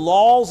good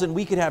laws, and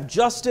we could have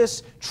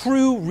justice,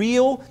 true,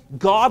 real,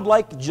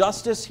 God-like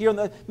justice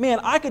here. Man,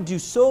 I could do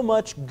so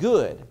much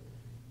good.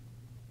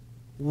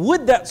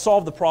 Would that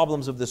solve the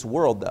problems of this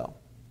world, though?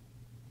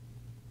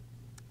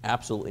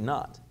 Absolutely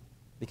not,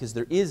 because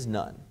there is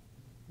none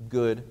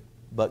good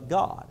but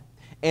God.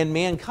 And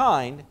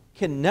mankind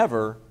can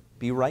never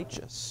be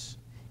righteous,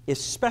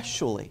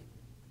 especially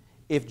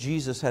if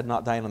Jesus had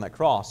not died on that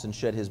cross and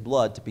shed his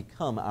blood to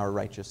become our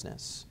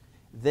righteousness.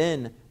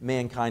 Then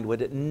mankind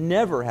would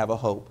never have a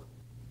hope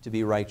to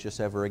be righteous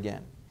ever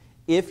again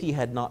if he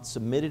had not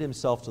submitted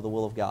himself to the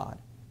will of God.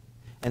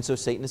 And so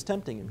Satan is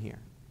tempting him here.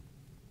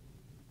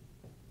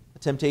 A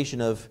temptation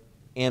of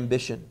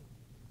ambition.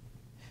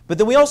 But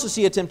then we also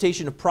see a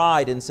temptation of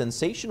pride and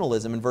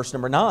sensationalism in verse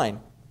number 9.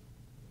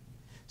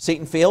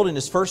 Satan failed in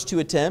his first two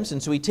attempts,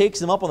 and so he takes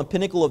him up on the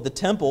pinnacle of the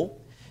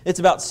temple. It's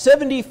about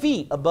 70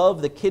 feet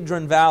above the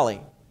Kidron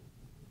Valley.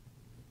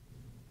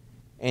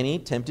 And he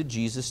tempted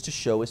Jesus to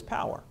show his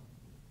power.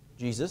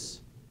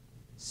 Jesus,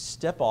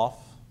 step off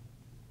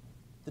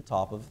the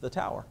top of the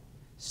tower.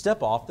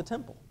 Step off the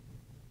temple.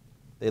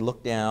 They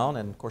look down,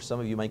 and of course some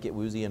of you might get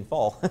woozy and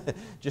fall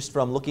just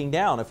from looking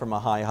down from a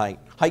high height.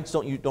 Heights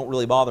don't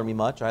really bother me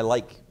much. I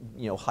like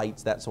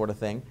heights, that sort of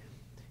thing.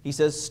 He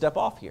says, step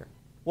off here.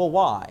 Well,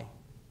 why?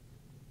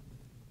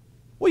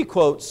 Well, he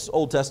quotes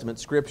Old Testament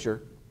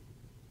scripture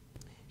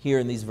here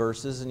in these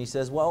verses, and he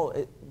says, well,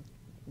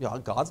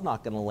 God's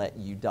not going to let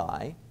you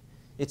die.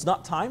 It's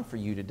not time for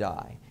you to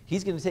die.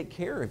 He's going to take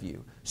care of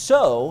you.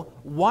 So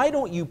why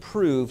don't you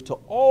prove to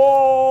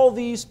all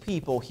these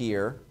people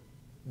here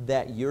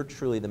that you're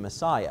truly the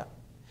Messiah?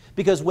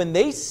 Because when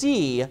they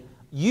see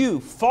you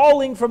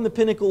falling from the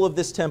pinnacle of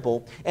this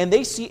temple, and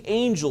they see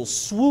angels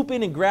swoop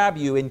in and grab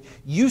you, and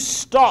you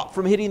stop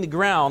from hitting the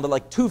ground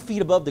like 2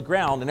 feet above the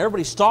ground, and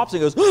everybody stops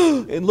and goes,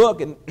 and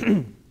look,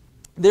 and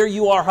there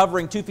you are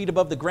hovering 2 feet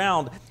above the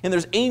ground, and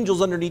there's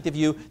angels underneath of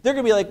you. They're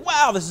going to be like,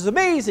 wow, this is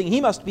amazing. He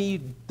must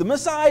be the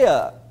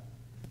Messiah.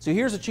 So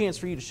here's a chance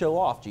for you to show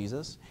off,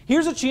 Jesus.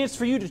 Here's a chance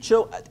for you to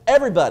show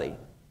everybody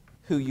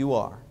who you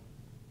are.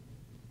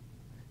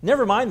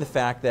 Never mind the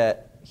fact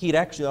that he'd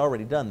actually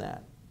already done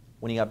that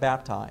when he got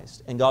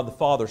baptized, and God the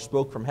Father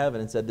spoke from heaven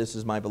and said, this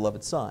is my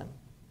beloved Son.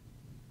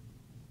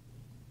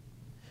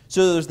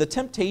 So there's the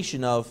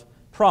temptation of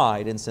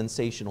pride and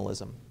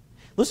sensationalism.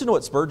 Listen to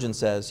what Spurgeon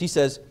says. He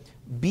says,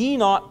 be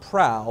not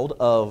proud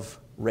of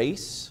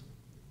race,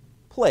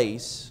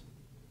 place,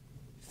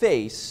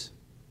 face,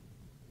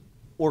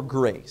 or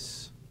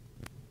grace.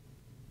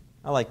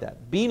 I like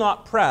that. Be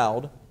not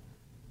proud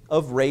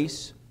of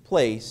race,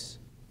 place,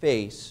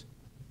 face,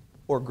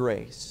 or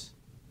grace.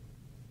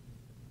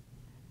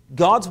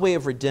 God's way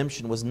of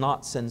redemption was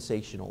not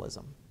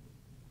sensationalism.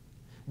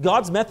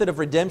 God's method of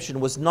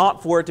redemption was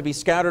not for it to be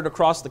scattered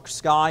across the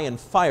sky in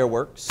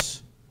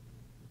fireworks,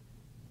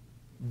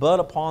 but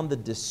upon the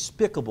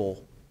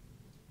despicable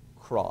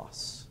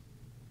cross.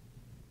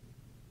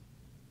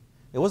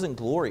 It wasn't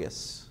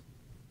glorious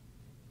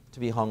to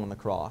be hung on the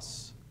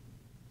cross.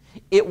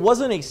 It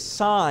wasn't a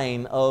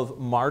sign of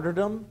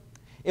martyrdom.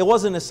 It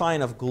wasn't a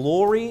sign of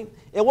glory.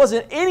 It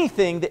wasn't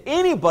anything that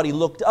anybody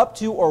looked up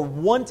to or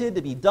wanted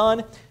to be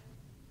done.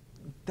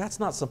 That's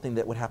not something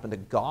that would happen to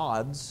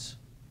gods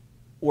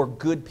or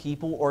good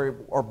people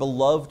or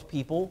beloved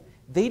people.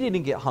 They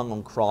didn't get hung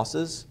on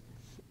crosses.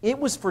 It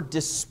was for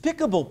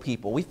despicable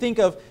people. We think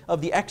of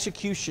the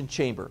execution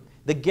chamber,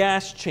 the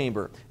gas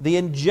chamber, the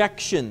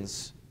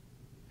injections.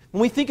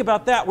 When we think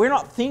about that, we're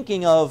not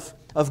thinking of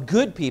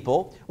good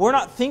people. We're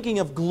not thinking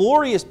of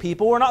glorious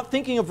people. We're not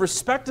thinking of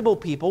respectable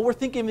people. We're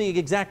thinking the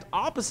exact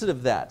opposite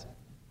of that.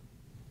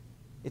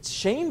 It's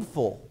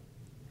shameful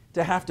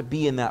to have to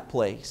be in that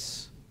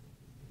place.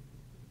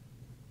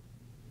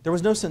 There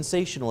was no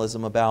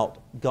sensationalism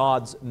about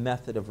God's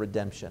method of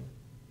redemption.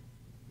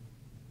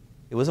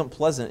 It wasn't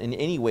pleasant in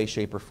any way,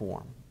 shape, or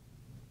form.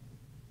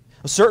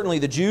 Certainly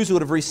the Jews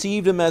would have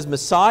received him as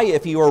Messiah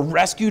if he were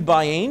rescued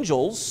by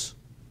angels.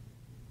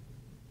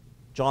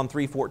 John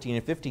 3:14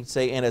 and 15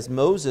 say, and as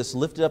Moses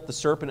lifted up the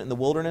serpent in the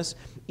wilderness,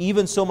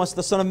 even so must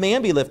the Son of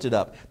Man be lifted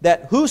up,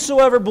 that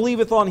whosoever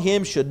believeth on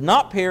him should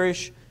not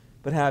perish,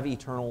 but have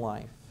eternal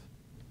life.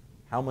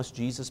 How must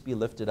Jesus be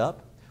lifted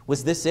up?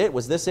 Was this it?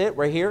 Was this it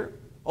right here?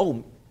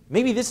 Oh,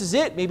 maybe this is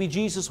it. Maybe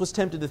Jesus was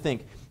tempted to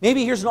think,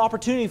 maybe here's an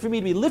opportunity for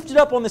me to be lifted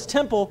up on this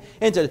temple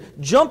and to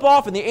jump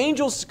off and the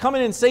angels come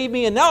in and save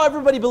me and now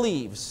everybody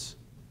believes.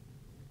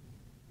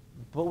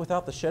 But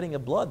without the shedding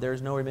of blood, there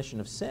is no remission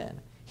of sin.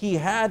 He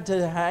had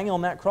to hang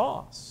on that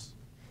cross.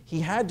 He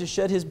had to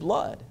shed his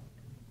blood.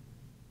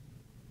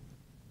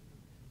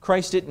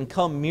 Christ didn't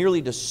come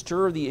merely to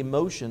stir the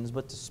emotions,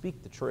 but to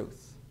speak the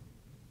truth.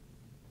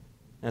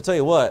 And I'll tell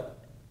you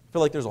what, I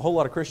feel like there's a whole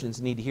lot of Christians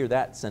who need to hear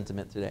that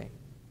sentiment today.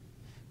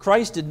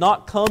 Christ did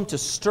not come to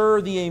stir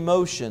the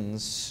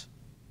emotions,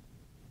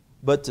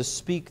 but to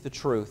speak the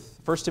truth.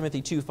 1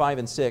 Timothy 2, 5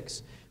 and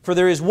 6. For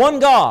there is one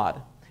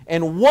God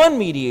and one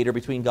mediator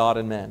between God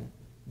and men,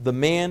 the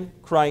man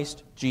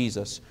Christ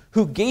Jesus,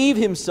 who gave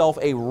himself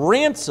a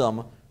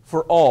ransom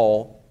for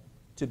all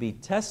to be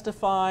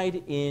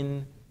testified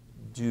in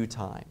due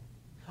time.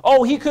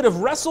 Oh, he could have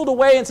wrestled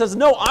away and says,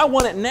 no, I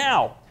want it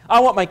now. I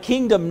want my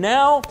kingdom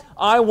now.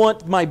 I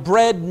want my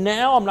bread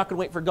now. I'm not going to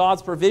wait for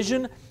God's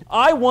provision.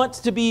 I want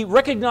to be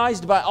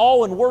recognized by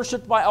all and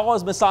worshiped by all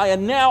as Messiah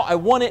now. I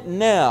want it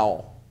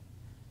now.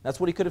 That's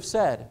what he could have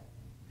said.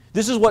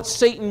 This is what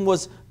Satan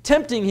was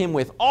tempting him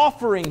with,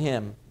 offering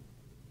him.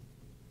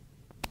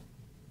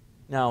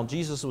 Now,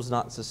 Jesus was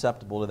not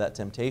susceptible to that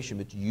temptation,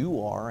 but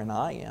you are and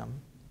I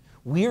am.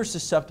 We are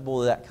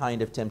susceptible to that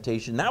kind of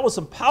temptation. That was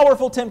some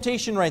powerful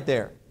temptation right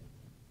there,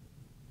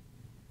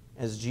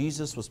 as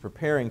Jesus was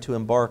preparing to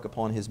embark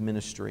upon his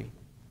ministry.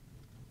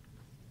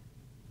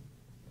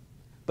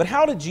 But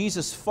how did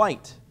Jesus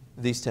fight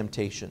these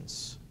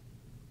temptations?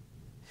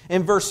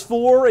 In verse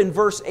 4, in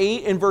verse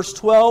 8, in verse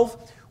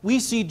 12, we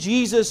see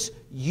Jesus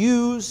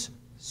use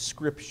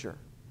Scripture.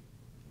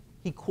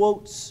 He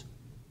quotes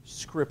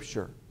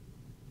Scripture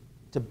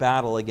to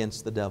battle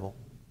against the devil.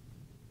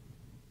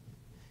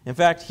 In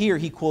fact, here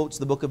he quotes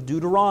the book of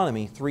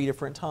Deuteronomy 3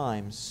 different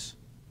times.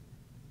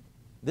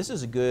 This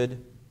is a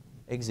good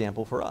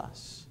example for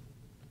us.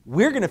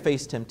 We're going to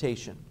face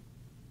temptation.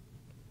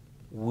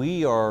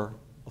 We are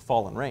a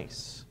fallen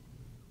race.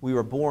 We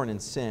were born in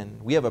sin.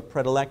 We have a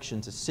predilection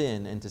to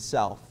sin and to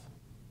self.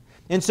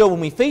 And so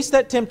when we face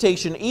that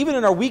temptation, even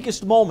in our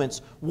weakest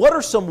moments, what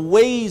are some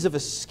ways of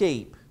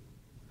escape?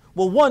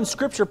 Well, one,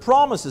 Scripture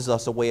promises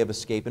us a way of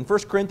escape. In 1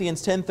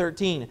 Corinthians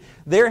 10:13,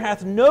 there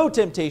hath no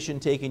temptation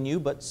taken you,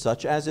 but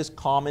such as is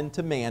common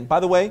to man. By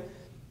the way,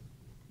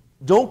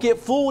 don't get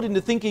fooled into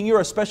thinking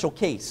you're a special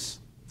case.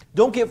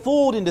 Don't get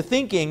fooled into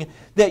thinking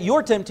that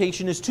your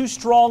temptation is too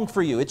strong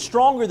for you. It's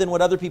stronger than what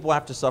other people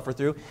have to suffer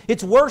through.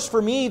 It's worse for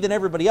me than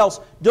everybody else.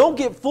 Don't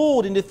get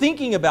fooled into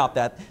thinking about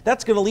that.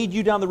 That's going to lead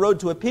you down the road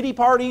to a pity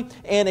party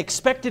and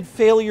expected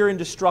failure and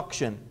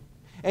destruction.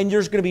 And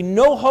there's going to be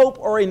no hope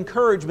or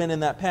encouragement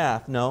in that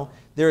path. No,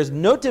 there is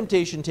no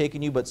temptation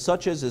taken you but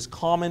such as is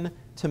common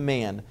to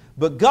man.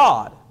 But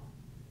God,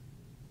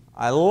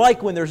 I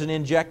like when there's an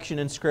injection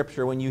in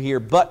Scripture when you hear,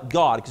 but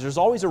God, because there's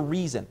always a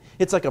reason.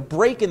 It's like a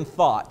break in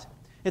thought.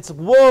 It's,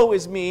 woe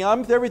is me,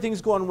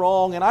 everything's going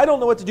wrong, and I don't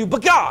know what to do,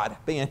 but God!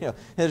 There's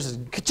this,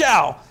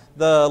 ka-chow,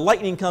 the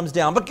lightning comes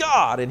down, but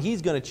God! And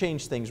He's going to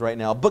change things right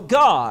now. But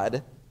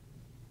God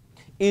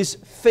is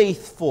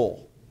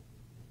faithful.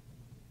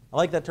 I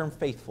like that term,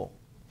 faithful.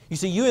 You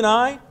see, you and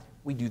I,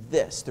 we do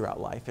this throughout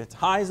life. It's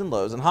highs and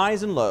lows and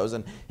highs and lows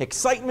and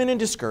excitement and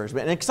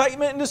discouragement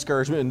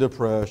and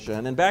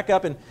depression and back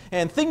up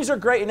and things are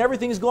great and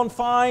everything's going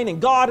fine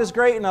and God is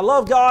great and I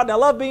love God and I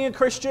love being a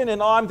Christian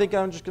and I'm thinking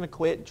I'm just going to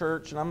quit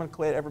church and I'm going to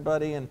quit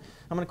everybody and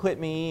I'm going to quit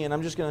me and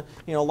I'm just going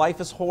to, life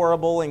is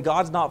horrible and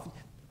God's not...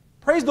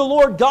 Praise the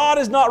Lord, God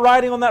is not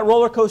riding on that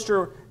roller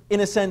coaster in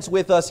a sense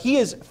with us. He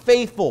is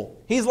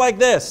faithful. He's like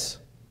this.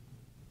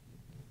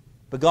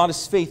 But God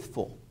is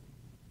faithful.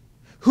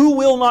 Who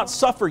will not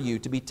suffer you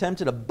to be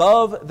tempted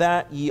above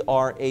that ye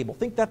are able?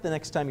 Think that the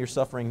next time you're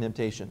suffering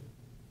temptation.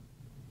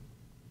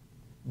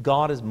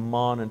 God is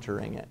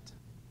monitoring it.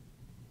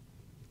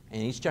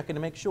 And He's checking to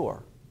make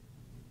sure.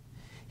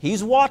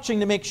 He's watching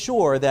to make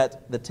sure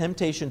that the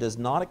temptation does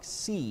not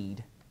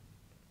exceed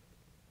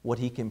what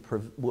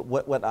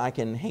I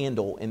can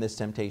handle in this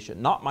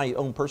temptation. Not my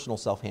own personal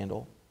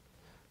self-handle,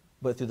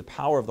 but through the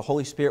power of the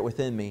Holy Spirit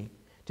within me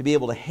to be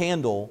able to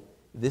handle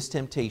this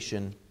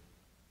temptation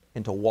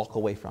and to walk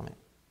away from it.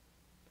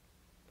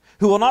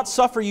 Who will not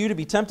suffer you to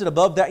be tempted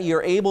above that ye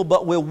are able,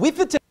 but will with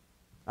the temptation...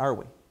 Are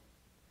we?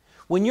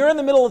 When you're in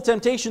the middle of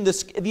temptation,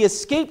 the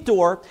escape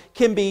door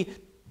can be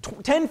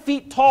 10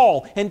 feet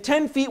tall and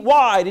 10 feet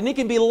wide, and it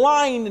can be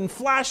lined and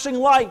flashing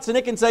lights, and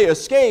it can say,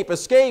 escape,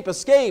 escape,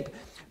 escape.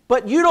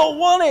 But you don't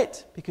want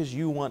it because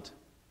you want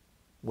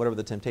whatever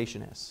the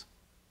temptation is.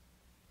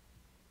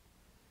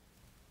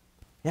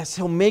 Yes,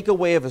 He'll make a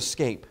way of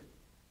escape.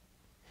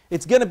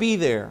 It's going to be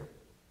there.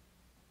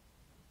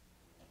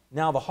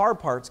 Now the hard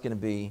part's going to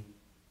be,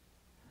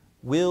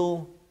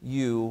 will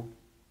you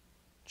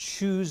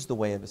choose the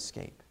way of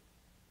escape?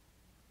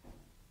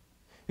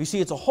 You see,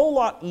 it's a whole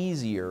lot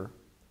easier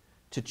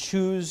to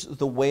choose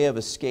the way of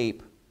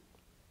escape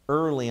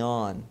early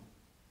on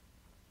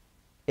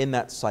in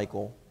that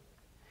cycle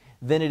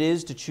than it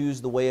is to choose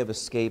the way of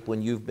escape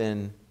when you've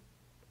been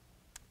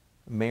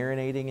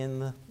marinating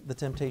in the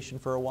temptation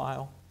for a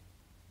while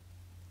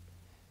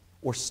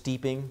or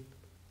steeping.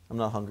 I'm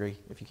not hungry,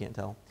 if you can't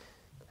tell.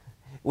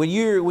 When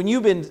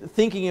you've been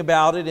thinking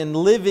about it and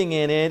living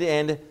in it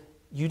and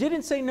you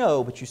didn't say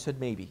no, but you said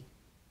maybe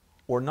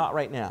or not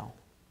right now,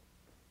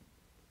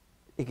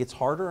 it gets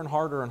harder and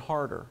harder and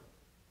harder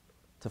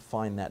to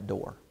find that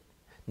door.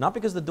 Not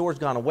because the door's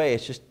gone away,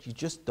 it's just you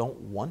just don't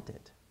want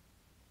it.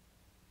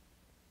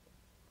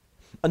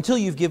 Until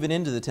you've given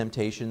into the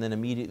temptation, then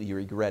immediately you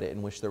regret it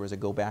and wish there was a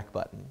go back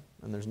button,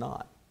 and there's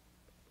not.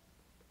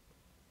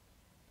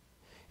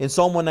 In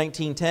Psalm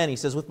 119:10, he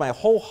says, with my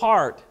whole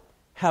heart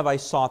have I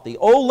sought thee.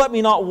 Oh, let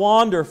me not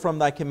wander from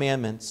thy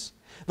commandments.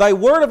 Thy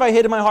word have I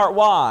hid in my heart.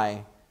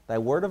 Why? Thy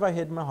word have I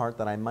hid in my heart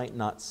that I might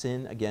not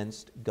sin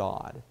against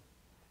God.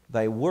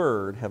 Thy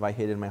word have I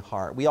hid in my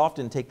heart. We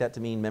often take that to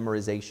mean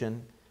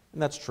memorization,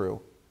 and that's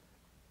true.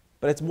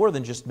 But it's more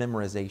than just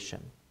memorization.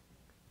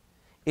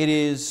 It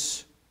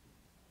is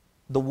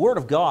the Word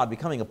of God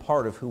becoming a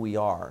part of who we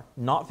are,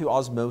 not through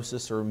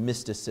osmosis or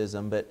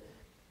mysticism, but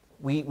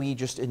we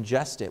just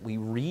ingest it, we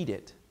read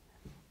it.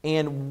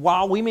 And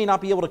while we may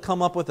not be able to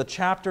come up with a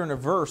chapter and a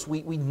verse,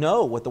 we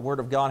know what the Word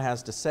of God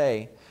has to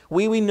say.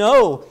 We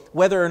know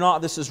whether or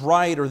not this is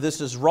right or this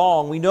is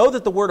wrong. We know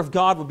that the Word of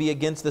God will be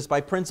against this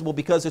by principle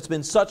because it's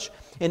been such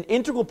an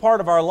integral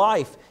part of our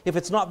life. If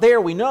it's not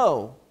there, we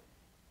know.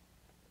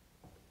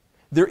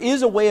 There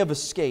is a way of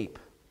escape.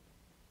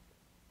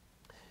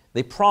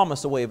 They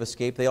promise a way of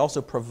escape. They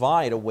also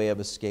provide a way of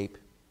escape.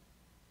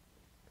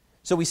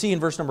 So we see in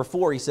verse number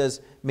 4, he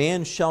says,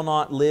 man shall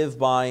not live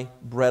by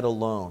bread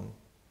alone.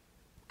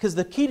 Because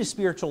the key to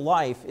spiritual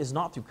life is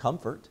not through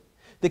comfort.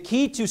 The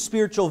key to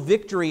spiritual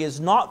victory is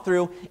not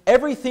through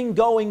everything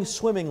going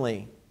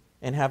swimmingly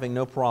and having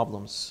no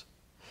problems.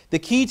 The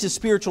key to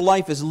spiritual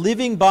life is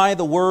living by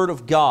the Word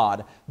of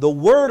God. The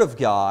Word of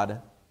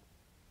God,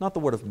 not the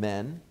word of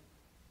men.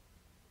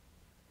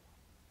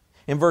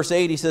 In verse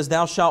 8, he says,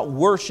 thou shalt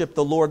worship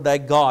the Lord thy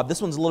God.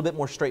 This one's a little bit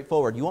more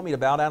straightforward. You want me to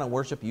bow down and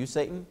worship you,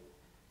 Satan?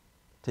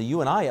 To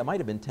you and I, it might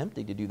have been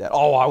tempting to do that.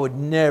 Oh, I would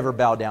never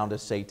bow down to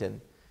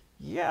Satan.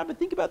 Yeah, but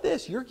think about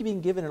this. You're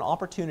being given an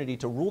opportunity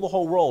to rule the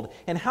whole world.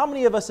 And how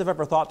many of us have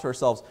ever thought to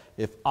ourselves,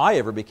 if I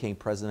ever became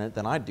president,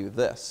 then I'd do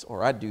this,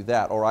 or I'd do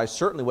that, or I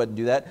certainly wouldn't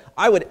do that.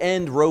 I would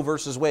end Roe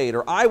versus Wade,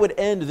 or I would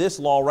end this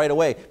law right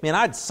away. Man,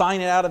 I'd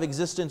sign it out of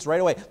existence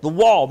right away. The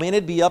wall, man,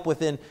 it'd be up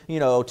within,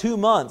 2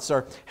 months.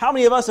 Or how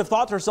many of us have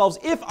thought to ourselves,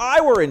 if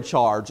I were in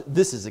charge,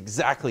 this is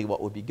exactly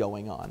what would be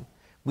going on.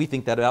 We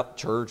think that about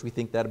church. We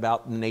think that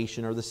about the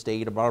nation or the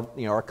state, about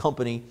our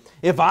company.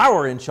 If I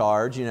were in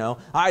charge,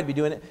 I'd be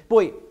doing it.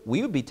 Boy,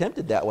 we would be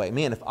tempted that way.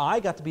 Man, if I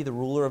got to be the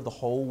ruler of the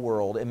whole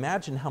world,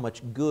 imagine how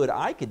much good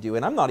I could do,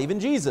 and I'm not even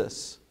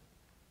Jesus.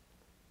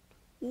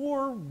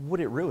 Or would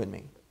it ruin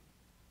me?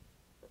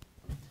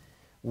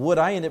 Would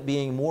I end up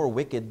being more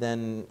wicked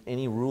than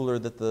any ruler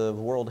that the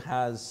world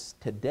has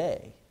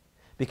today?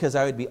 Because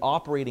I would be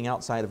operating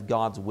outside of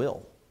God's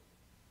will.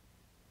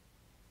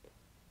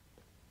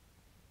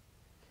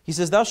 He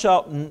says, thou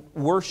shalt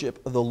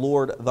worship the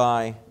Lord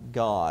thy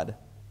God.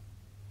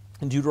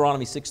 In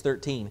Deuteronomy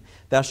 6:13,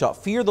 thou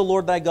shalt fear the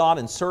Lord thy God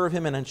and serve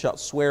him, and shalt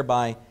swear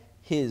by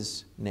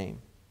his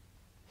name.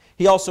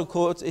 He also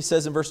quotes, it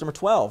says in verse number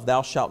 12,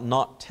 thou shalt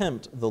not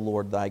tempt the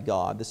Lord thy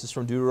God. This is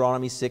from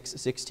Deuteronomy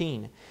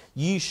 6:16.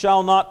 Ye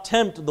shall not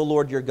tempt the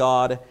Lord your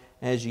God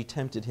as ye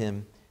tempted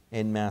him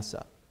in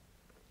Massah.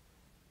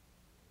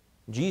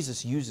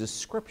 Jesus uses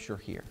Scripture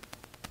here.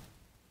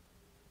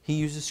 He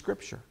uses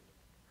Scripture.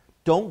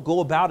 Don't go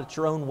about it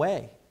your own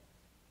way.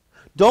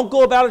 Don't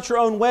go about it your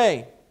own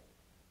way.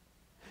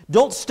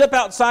 Don't step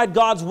outside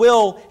God's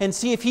will and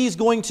see if He's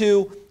going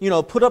to,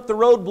 put up the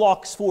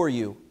roadblocks for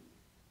you.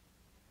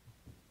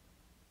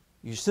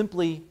 You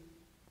simply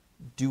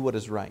do what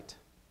is right.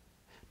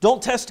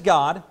 Don't test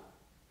God.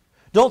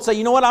 Don't say,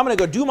 you know what, I'm going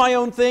to go do my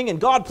own thing,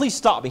 and God, please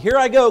stop me. Here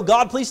I go.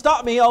 God, please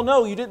stop me. Oh,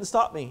 no, you didn't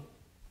stop me.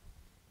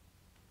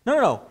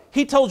 No.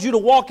 He told you to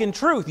walk in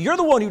truth. You're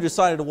the one who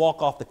decided to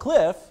walk off the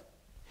cliff.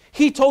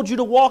 He told you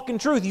to walk in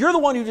truth. You're the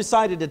one who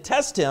decided to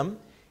test Him.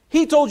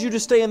 He told you to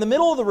stay in the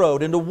middle of the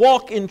road and to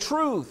walk in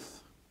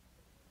truth.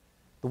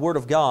 The Word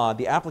of God,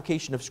 the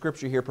application of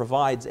Scripture here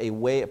provides a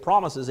way, it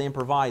promises and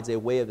provides a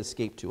way of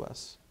escape to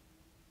us.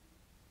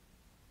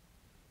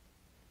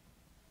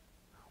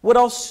 What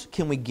else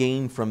can we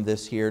gain from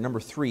this here?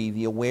 Number 3,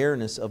 the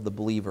awareness of the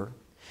believer.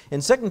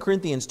 In 2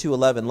 Corinthians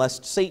 2:11,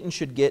 lest Satan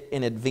should get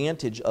an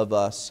advantage of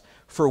us,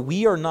 for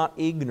we are not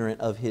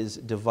ignorant of his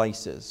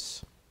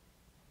devices.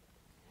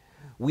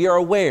 We are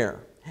aware,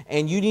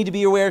 and you need to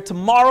be aware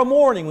tomorrow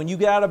morning when you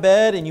get out of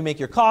bed and you make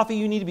your coffee,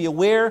 you need to be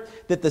aware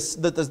that,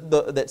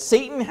 that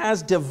Satan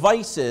has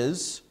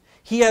devices,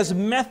 he has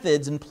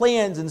methods and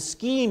plans and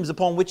schemes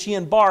upon which he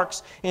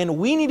embarks, and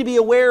we need to be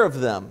aware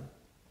of them.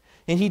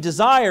 And he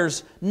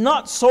desires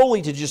not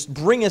solely to just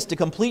bring us to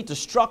complete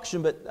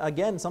destruction, but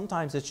again,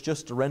 sometimes it's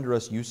just to render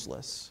us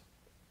useless.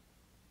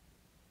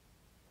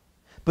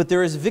 But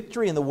there is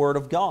victory in the Word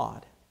of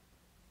God.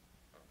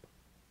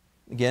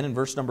 Again, in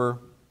verse number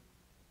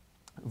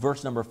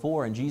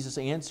 4, and Jesus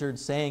answered,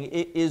 saying,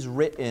 it is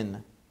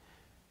written,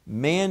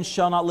 man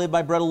shall not live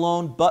by bread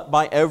alone, but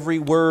by every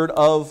word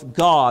of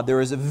God.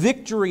 There is a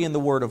victory in the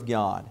Word of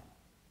God.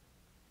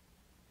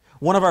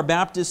 One of our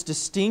Baptist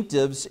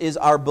distinctives is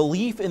our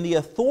belief in the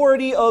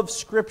authority of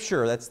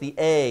Scripture. That's the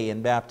A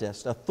in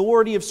Baptist,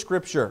 authority of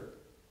Scripture.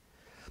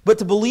 But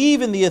to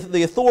believe in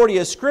the authority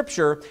of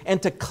Scripture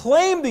and to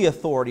claim the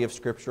authority of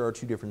Scripture are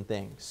two different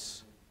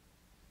things.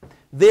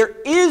 There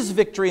is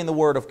victory in the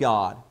Word of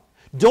God.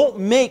 Don't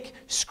make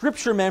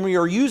Scripture memory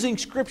or using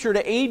Scripture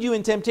to aid you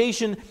in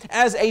temptation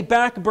as a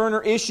back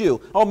burner issue.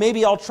 Oh,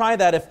 maybe I'll try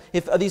that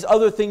if these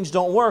other things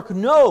don't work.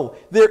 No,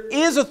 there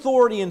is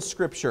authority in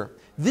Scripture.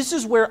 This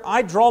is where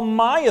I draw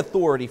my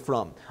authority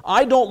from.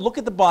 I don't look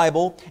at the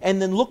Bible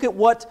and then look at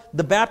what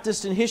the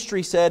Baptists in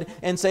history said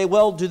and say,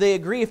 well, do they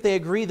agree? If they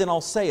agree, then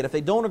I'll say it. If they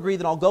don't agree,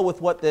 then I'll go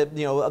with what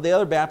the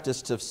other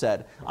Baptists have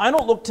said. I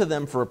don't look to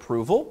them for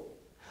approval.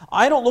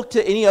 I don't look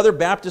to any other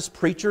Baptist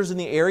preachers in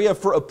the area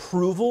for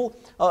approval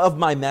of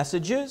my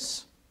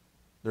messages.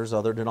 There's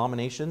other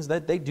denominations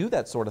that they do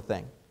that sort of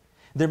thing.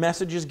 Their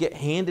messages get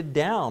handed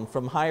down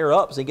from higher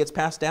ups. It gets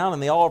passed down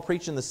and they all are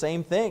preaching the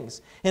same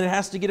things. And it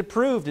has to get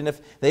approved. And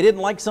if they didn't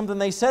like something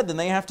they said, then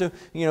they have to,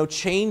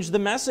 change the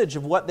message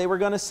of what they were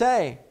going to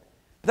say.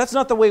 But that's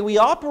not the way we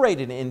operate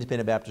in an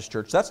independent Baptist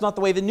church. That's not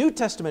the way the New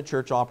Testament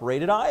church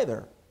operated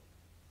either.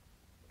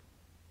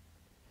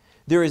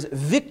 There is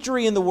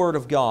victory in the Word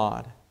of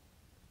God.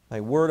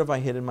 Thy word have I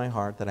hid in my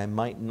heart, that I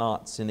might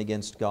not sin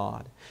against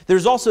God.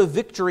 There's also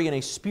victory in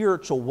a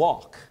spiritual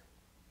walk.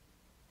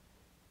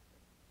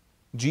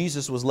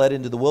 Jesus was led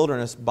into the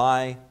wilderness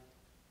by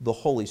the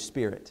Holy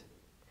Spirit.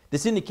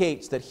 This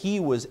indicates that He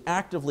was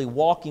actively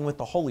walking with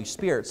the Holy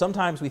Spirit.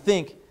 Sometimes we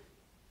think,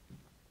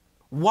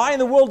 why in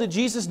the world did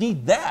Jesus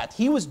need that?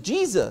 He was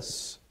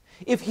Jesus.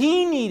 If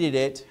He needed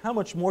it, how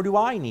much more do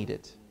I need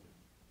it?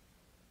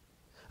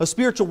 A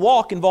spiritual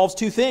walk involves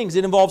two things.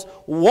 It involves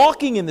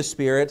walking in the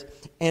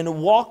Spirit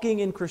and walking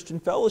in Christian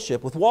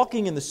fellowship. With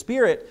walking in the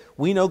Spirit,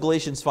 we know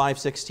Galatians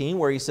 5:16,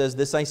 where he says,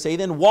 this I say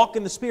then, walk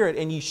in the Spirit,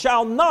 and ye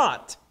shall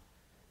not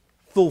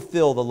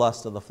fulfill the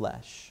lust of the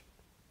flesh.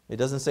 It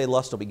doesn't say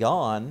lust will be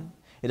gone.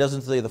 It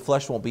doesn't say the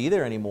flesh won't be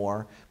there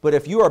anymore. But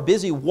if you are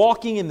busy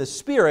walking in the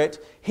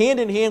Spirit, hand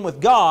in hand with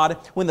God,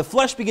 when the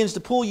flesh begins to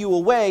pull you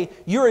away,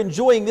 you're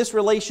enjoying this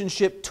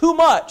relationship too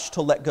much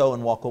to let go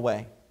and walk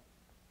away.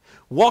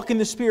 Walk in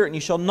the Spirit, and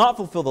you shall not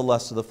fulfill the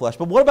lusts of the flesh.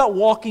 But what about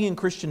walking in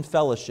Christian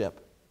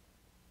fellowship?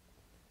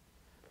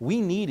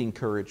 We need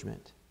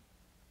encouragement.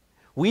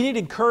 We need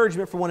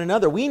encouragement from one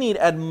another. We need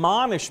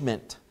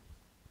admonishment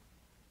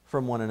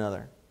from one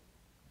another.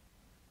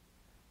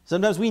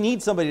 Sometimes we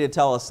need somebody to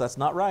tell us that's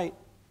not right.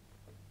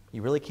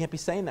 You really can't be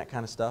saying that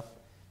kind of stuff.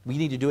 We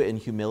need to do it in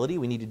humility.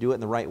 We need to do it in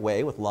the right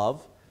way with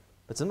love.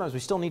 But sometimes we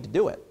still need to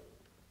do it.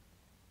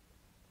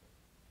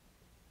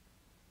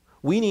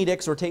 We need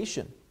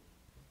exhortation.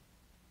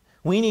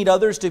 We need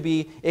others to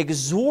be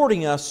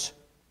exhorting us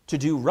to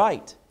do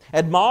right,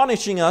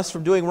 admonishing us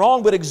from doing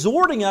wrong, but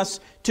exhorting us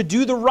to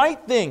do the right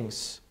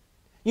things.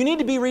 You need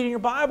to be reading your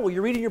Bible.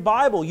 You're reading your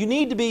Bible. You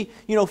need to be,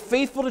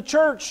 faithful to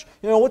church.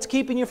 What's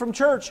keeping you from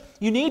church?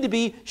 You need to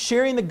be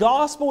sharing the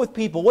gospel with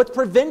people. What's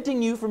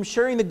preventing you from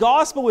sharing the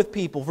gospel with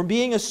people, from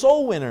being a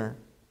soul winner?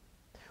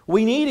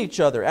 We need each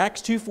other.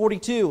 Acts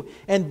 2:42.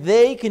 And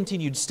they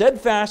continued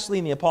steadfastly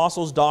in the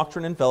apostles'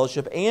 doctrine and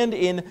fellowship, and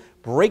in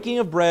breaking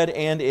of bread,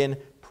 and in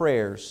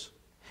prayers.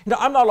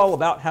 I'm not all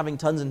about having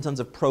tons and tons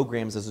of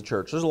programs as a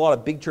church. There's a lot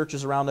of big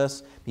churches around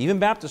us, even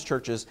Baptist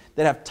churches,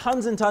 that have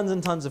tons and tons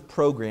and tons of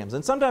programs.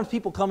 And sometimes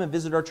people come and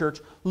visit our church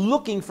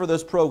looking for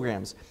those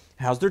programs.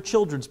 How's their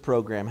children's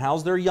program?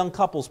 How's their young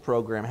couples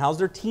program? How's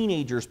their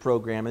teenagers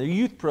program and their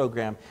youth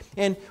program?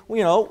 And,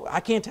 I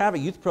can't have a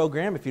youth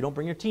program if you don't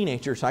bring your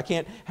teenagers. I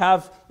can't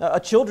have a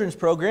children's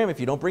program if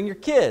you don't bring your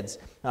kids.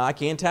 I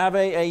can't have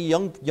a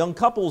young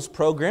couples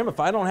program if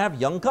I don't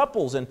have young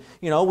couples. And,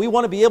 we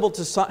want to be able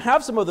to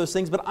have some of those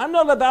things, but I'm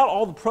not about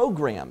all the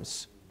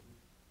programs.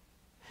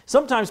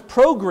 Sometimes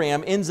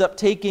program ends up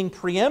taking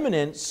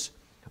preeminence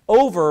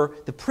over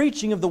the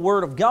preaching of the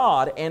Word of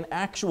God and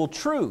actual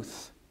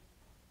truth.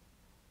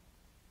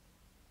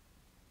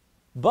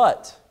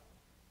 But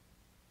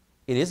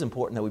it is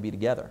important that we be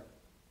together.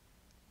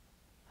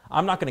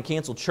 I'm not going to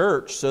cancel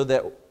church so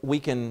that we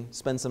can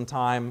spend some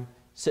time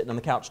sitting on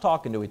the couch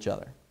talking to each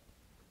other.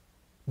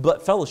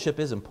 But fellowship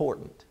is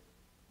important.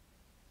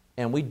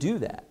 And we do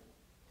that.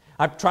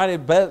 I try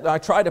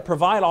to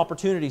provide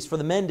opportunities for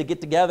the men to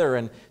get together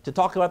and to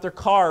talk about their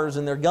cars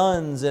and their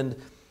guns and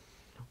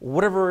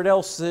whatever it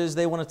else is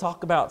they want to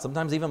talk about,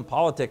 sometimes even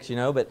politics,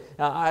 but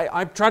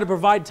I try to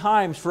provide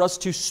times for us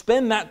to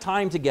spend that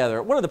time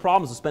together. One of the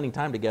problems of spending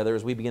time together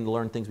is we begin to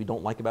learn things we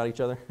don't like about each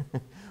other.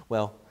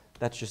 Well,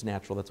 that's just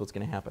natural. That's what's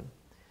going to happen.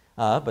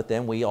 But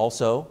then we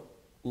also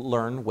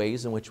learn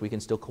ways in which we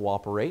can still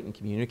cooperate and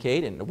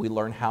communicate, and we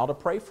learn how to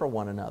pray for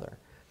one another.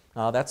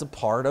 That's a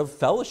part of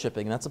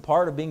fellowshipping. That's a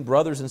part of being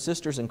brothers and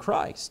sisters in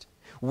Christ.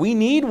 We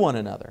need one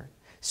another.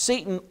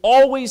 Satan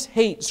always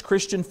hates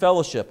Christian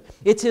fellowship.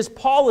 It's his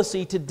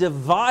policy to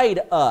divide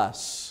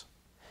us.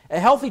 A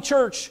healthy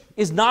church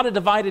is not a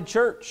divided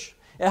church.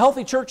 A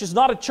healthy church is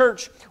not a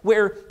church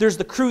where there's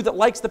the crew that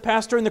likes the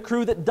pastor and the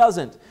crew that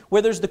doesn't,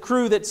 where there's the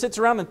crew that sits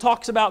around and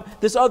talks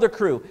about this other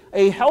crew.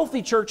 A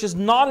healthy church is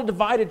not a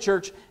divided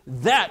church.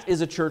 That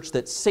is a church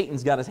that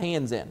Satan's got his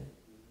hands in.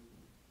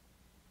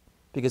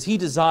 Because he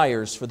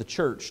desires for the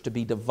church to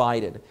be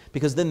divided,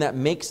 because then that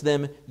makes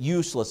them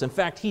useless. In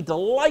fact, he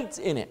delights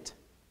in it.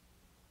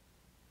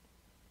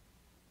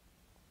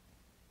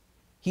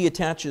 He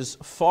attaches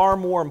far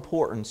more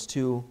importance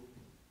to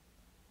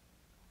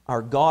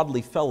our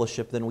godly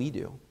fellowship than we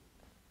do.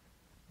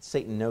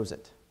 Satan knows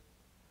it.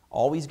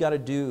 All he's got to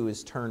do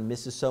is turn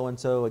Mrs.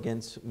 So-and-so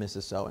against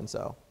Mrs.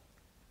 So-and-so,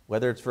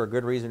 whether it's for a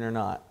good reason or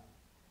not.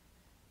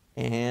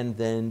 And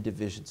then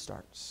division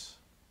starts.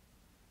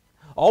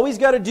 All he's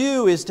got to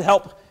do is to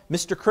help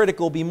Mr.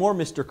 Critical be more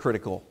Mr.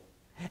 Critical.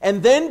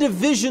 And then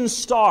division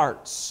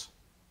starts.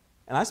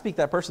 And I speak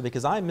that personally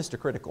because I'm Mr.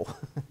 Critical.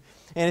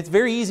 And it's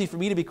very easy for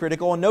me to be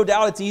critical, and no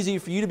doubt it's easy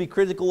for you to be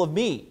critical of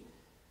me.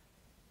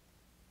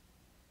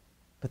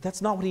 But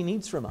that's not what he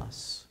needs from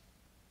us.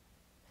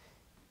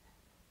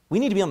 We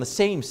need to be on the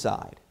same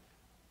side.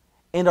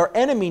 And our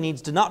enemy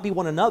needs to not be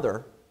one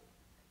another,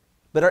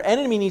 but our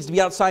enemy needs to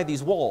be outside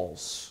these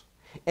walls.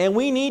 And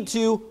we need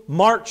to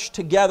march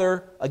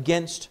together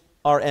against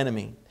our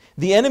enemy.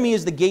 The enemy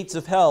is the gates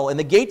of hell, and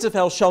the gates of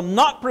hell shall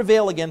not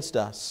prevail against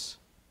us.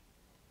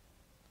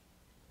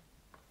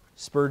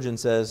 Spurgeon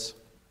says,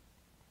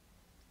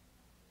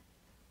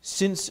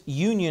 since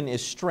union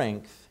is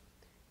strength,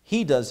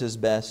 he does his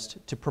best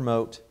to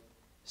promote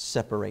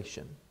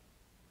separation.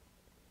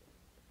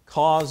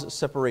 Cause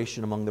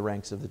separation among the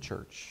ranks of the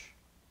church.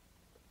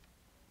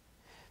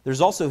 There's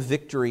also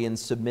victory in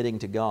submitting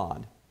to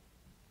God.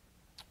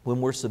 When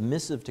we're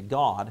submissive to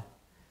God,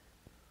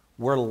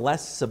 we're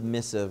less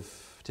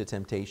submissive to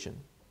temptation.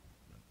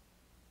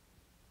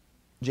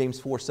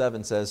 James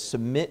 4:7 says,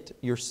 submit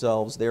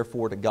yourselves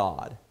therefore to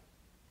God.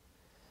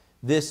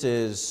 This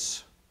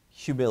is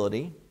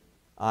humility.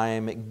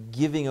 I'm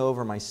giving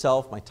over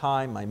myself, my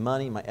time, my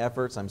money, my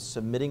efforts. I'm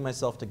submitting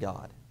myself to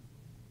God.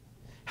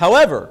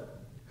 However,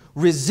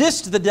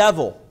 resist the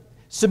devil,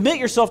 Submit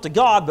yourself to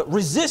God, but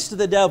resist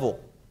the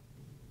devil.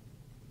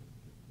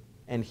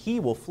 And he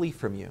will flee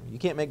from you. You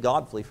can't make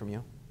God flee from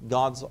you.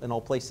 God's in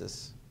all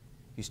places.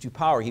 He's too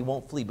powerful. He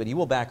won't flee, but he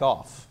will back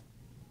off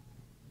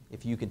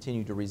if you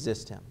continue to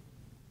resist him.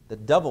 The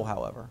devil,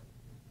 however,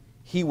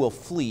 he will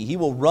flee. He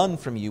will run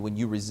from you when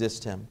you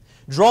resist him.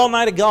 Draw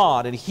nigh to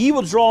God, and he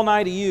will draw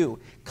nigh to you.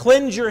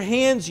 Cleanse your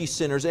hands, ye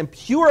sinners, and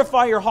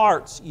purify your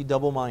hearts, ye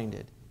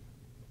double-minded.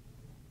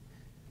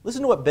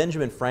 Listen to what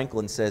Benjamin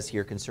Franklin says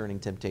here concerning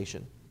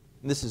temptation.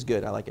 And this is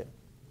good. I like it.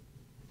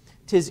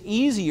 'Tis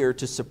easier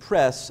to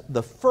suppress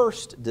the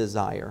first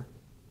desire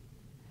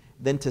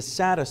than to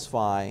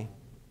satisfy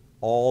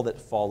all that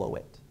follow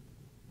it.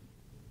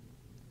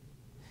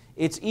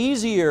 It's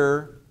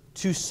easier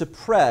to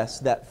suppress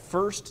that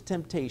first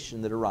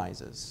temptation that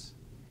arises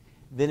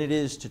than it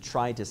is to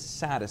try to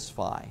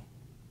satisfy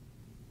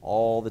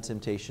all the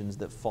temptations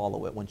that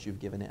follow it once you've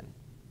given in.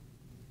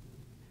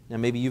 Now,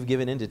 maybe you've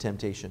given in to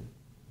temptation,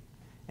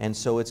 and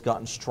so it's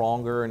gotten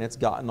stronger and it's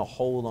gotten a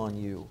hold on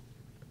you.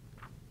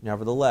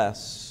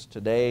 Nevertheless,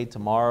 today,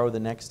 tomorrow, the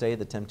next day,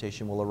 the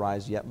temptation will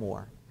arise yet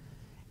more.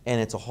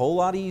 And it's a whole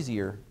lot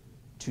easier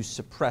to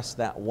suppress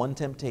that one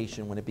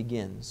temptation when it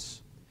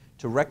begins,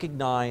 to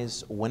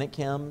recognize when it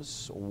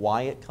comes,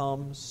 why it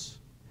comes,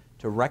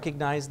 to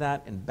recognize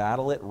that and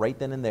battle it right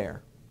then and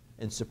there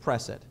and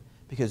suppress it,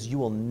 because you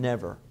will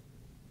never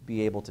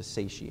be able to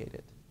satiate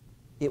it.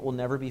 It will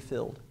never be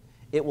filled.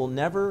 It will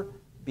never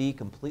be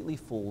completely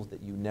full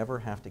that you never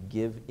have to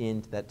give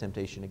in to that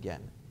temptation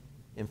again.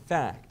 In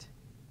fact,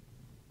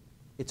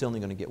 it's only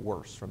going to get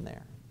worse from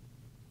there.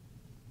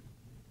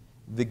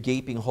 The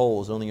gaping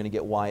hole is only going to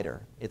get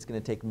wider. It's going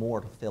to take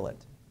more to fill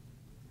it.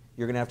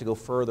 You're going to have to go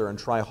further and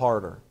try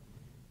harder,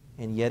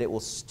 and yet it will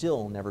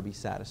still never be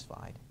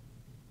satisfied.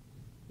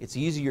 It's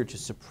easier to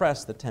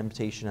suppress the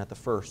temptation at the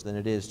first than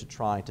it is to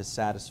try to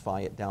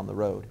satisfy it down the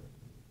road.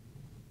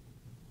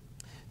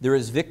 There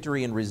is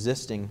victory in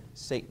resisting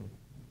Satan.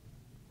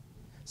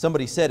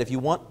 Somebody said, if you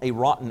want a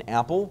rotten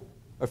apple,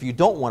 or if you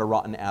don't want a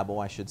rotten apple,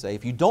 I should say,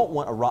 if you don't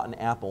want a rotten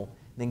apple,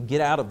 then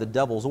get out of the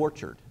devil's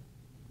orchard.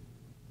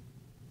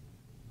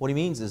 What he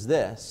means is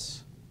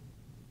this: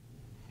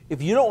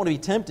 if you don't want to be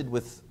tempted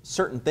with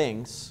certain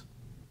things,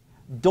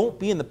 don't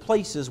be in the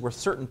places where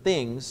certain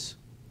things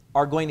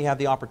are going to have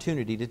the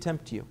opportunity to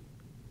tempt you.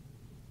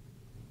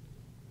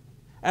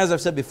 As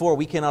I've said before,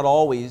 we cannot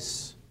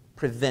always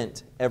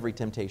prevent every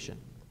temptation,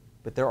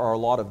 but there are a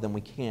lot of them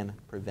we can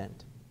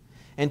prevent.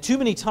 And too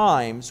many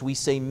times we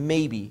say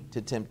maybe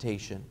to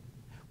temptation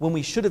when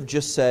we should have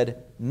just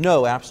said,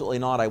 no, absolutely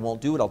not, I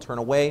won't do it, I'll turn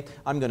away.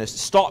 I'm going to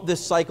stop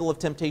this cycle of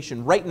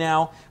temptation right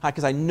now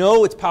because I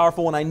know it's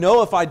powerful, and I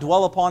know if I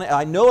dwell upon it,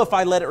 I know if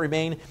I let it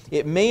remain,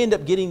 it may end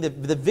up getting the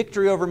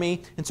victory over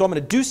me, and so I'm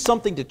going to do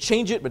something to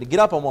change it. But to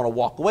get up, I want to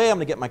walk away, I'm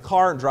going to get in my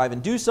car and drive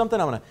and do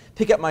something, I'm going to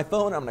pick up my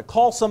phone, I'm going to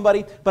call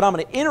somebody, but I'm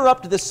going to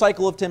interrupt this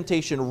cycle of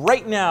temptation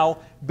right now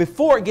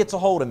before it gets a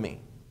hold of me.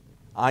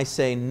 I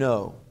say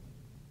no.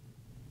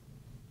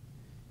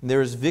 And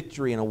there is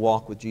victory in a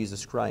walk with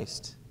Jesus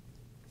Christ.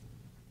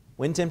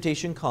 When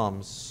temptation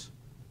comes,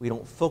 we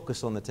don't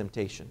focus on the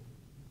temptation.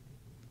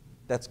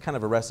 That's kind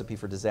of a recipe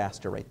for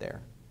disaster right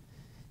there.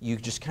 You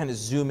just kind of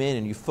zoom in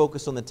and you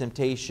focus on the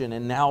temptation,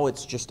 and now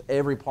it's just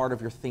every part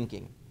of your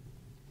thinking.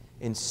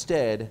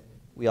 Instead,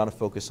 we ought to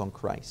focus on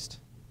Christ.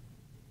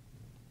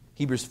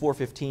 Hebrews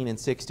 4:15 and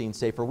 16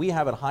 say, "For we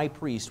have a high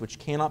priest which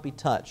cannot be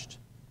touched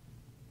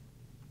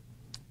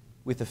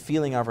with the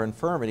feeling of our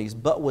infirmities,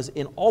 but was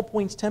in all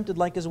points tempted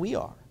like as we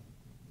are,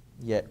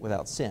 yet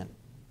without sin.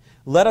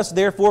 Let us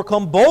therefore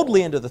come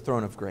boldly into the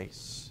throne of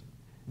grace,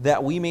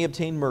 that we may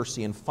obtain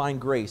mercy and find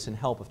grace and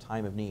help of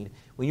time of need."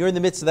 When you're in the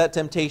midst of that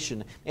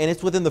temptation, and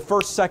it's within the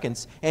first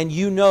seconds, and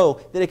you know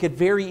that it could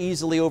very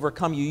easily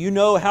overcome you, you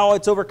know how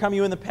it's overcome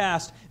you in the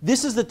past,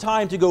 this is the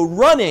time to go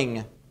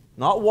running,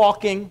 not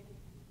walking,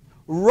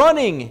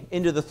 running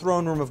into the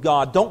throne room of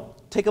God.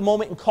 Don't take a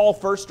moment and call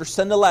first or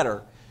send a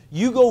letter.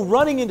 You go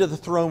running into the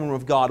throne room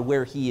of God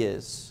where He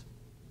is,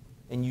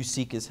 and you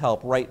seek His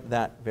help right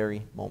that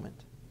very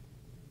moment.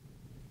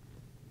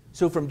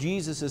 So from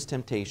Jesus'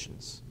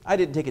 temptations, I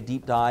didn't take a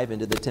deep dive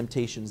into the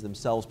temptations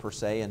themselves per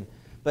se,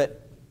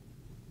 but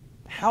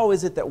how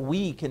is it that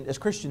we can, as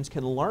Christians,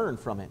 can learn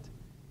from it?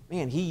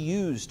 Man, He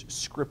used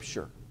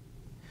Scripture.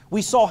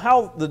 We saw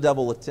how the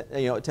devil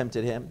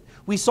tempted Him.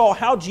 We saw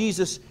how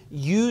Jesus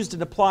used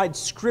and applied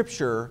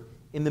Scripture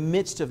in the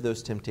midst of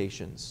those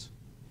temptations.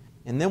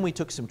 And then we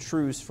took some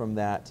truths from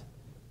that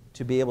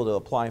to be able to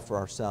apply for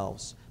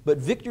ourselves. But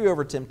victory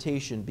over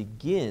temptation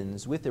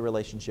begins with the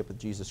relationship with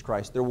Jesus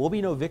Christ. There will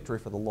be no victory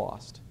for the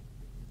lost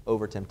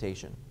over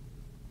temptation.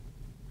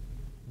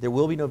 There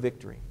will be no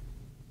victory.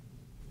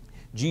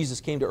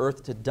 Jesus came to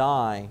earth to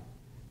die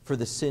for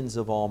the sins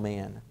of all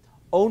man.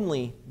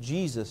 Only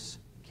Jesus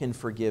can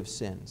forgive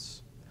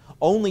sins.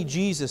 Only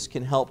Jesus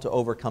can help to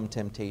overcome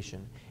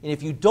temptation. And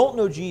if you don't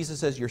know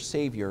Jesus as your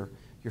Savior,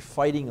 you're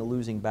fighting a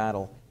losing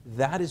battle.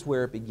 That is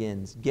where it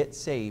begins. Get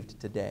saved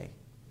today.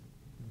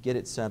 Get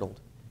it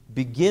settled.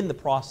 Begin the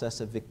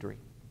process of victory.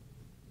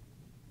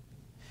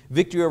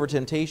 Victory over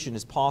temptation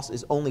is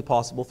only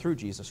possible through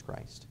Jesus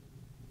Christ.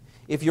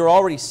 If you're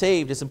already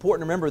saved, it's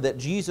important to remember that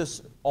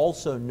Jesus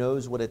also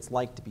knows what it's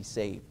like to be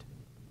saved.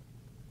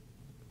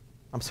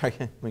 I'm sorry,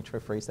 let me try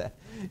to phrase that.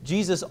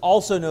 Jesus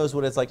also knows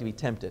what it's like to be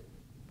tempted.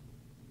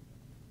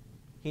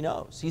 He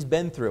knows. He's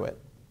been through it.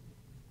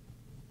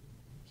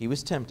 He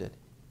was tempted.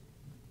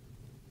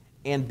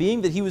 And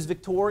being that He was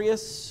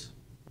victorious,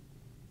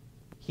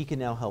 He can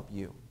now help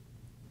you.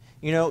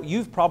 You know,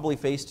 you've probably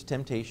faced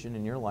temptation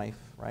in your life,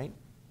 right?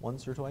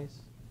 Once or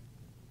twice.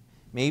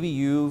 Maybe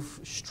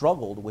you've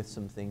struggled with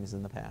some things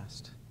in the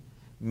past.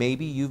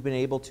 Maybe you've been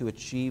able to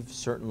achieve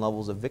certain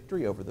levels of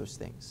victory over those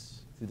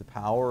things through the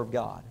power of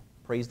God.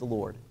 Praise the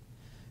Lord.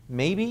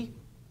 Maybe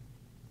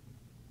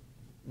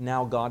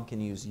now God can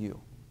use you.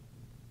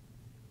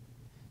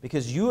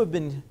 Because you have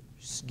been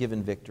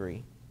given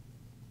victory.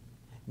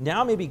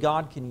 Now maybe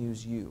God can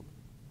use you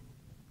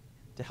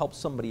to help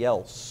somebody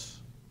else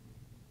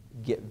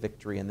get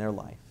victory in their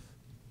life.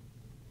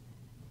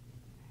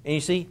 And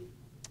you see,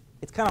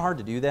 it's kind of hard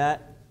to do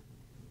that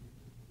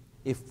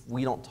if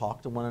we don't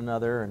talk to one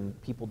another and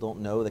people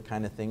don't know the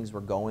kind of things we're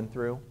going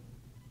through.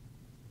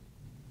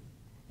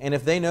 And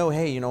if they know,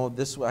 hey, you know,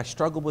 I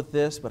struggled with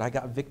this, but I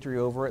got victory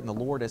over it and the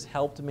Lord has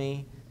helped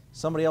me,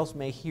 somebody else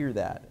may hear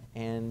that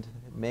and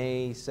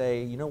may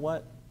say, you know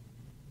what,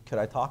 could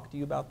I talk to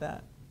you about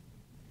that?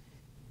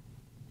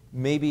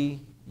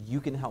 Maybe you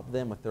can help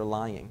them with their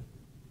lying.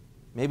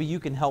 Maybe you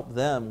can help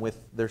them with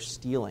their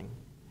stealing.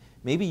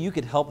 Maybe you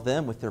could help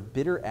them with their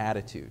bitter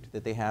attitude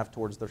that they have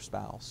towards their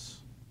spouse.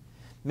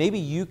 Maybe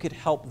you could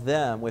help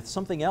them with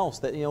something else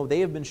that they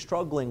have been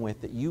struggling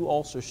with that you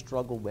also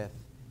struggle with.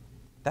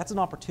 That's an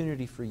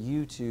opportunity for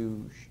you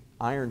to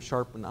iron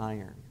sharpen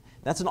iron.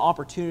 That's an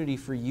opportunity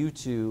for you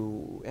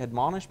to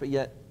admonish but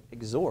yet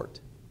exhort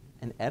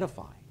and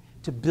edify,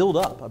 to build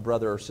up a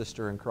brother or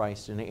sister in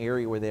Christ in an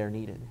area where they are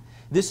needed.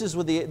 This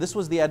was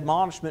the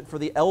admonishment for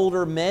the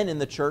elder men in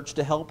the church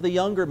to help the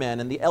younger men,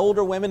 and the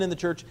elder women in the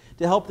church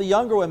to help the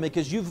younger women,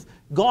 because you've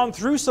gone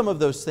through some of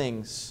those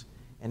things,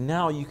 and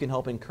now you can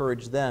help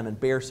encourage them and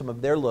bear some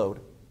of their load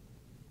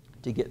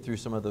to get through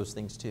some of those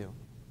things too.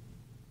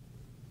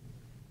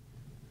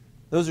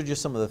 Those are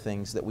just some of the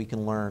things that we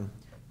can learn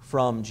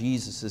from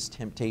Jesus'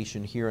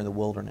 temptation here in the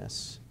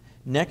wilderness.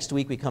 Next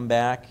week we come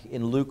back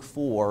in Luke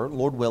 4,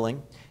 Lord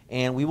willing,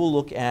 and we will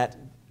look at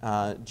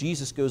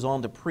Jesus goes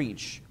on to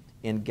preach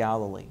in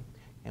Galilee.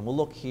 And we'll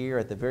look here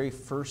at the very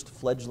first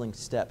fledgling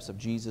steps of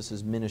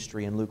Jesus'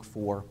 ministry in Luke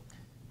 4,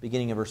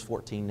 beginning of verse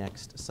 14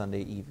 next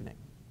Sunday evening.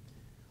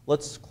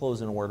 Let's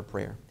close in a word of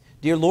prayer.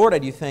 Dear Lord, I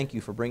do thank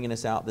you for bringing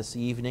us out this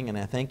evening, and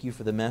I thank you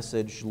for the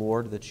message,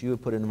 Lord, that you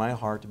have put into my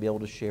heart to be able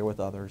to share with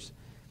others.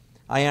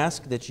 I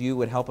ask that you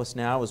would help us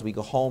now as we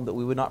go home, that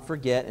we would not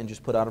forget and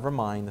just put out of our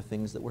mind the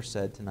things that were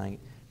said tonight.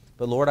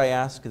 But Lord, I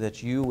ask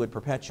that you would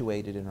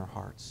perpetuate it in our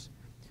hearts.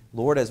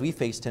 Lord, as we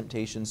face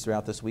temptations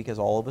throughout this week, as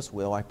all of us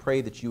will, I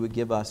pray that you would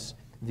give us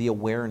the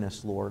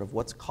awareness, Lord, of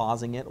what's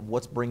causing it, of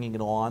what's bringing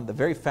it on, the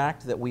very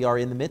fact that we are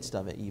in the midst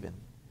of it even.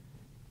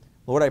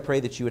 Lord, I pray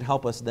that you would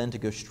help us then to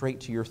go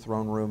straight to your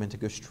throne room and to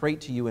go straight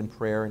to you in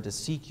prayer and to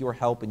seek your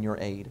help and your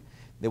aid,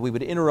 that we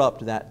would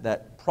interrupt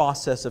that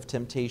process of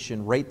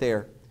temptation right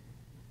there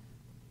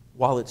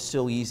while it's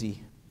still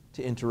easy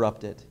to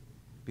interrupt it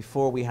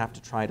before we have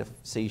to try to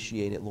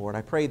satiate it, Lord.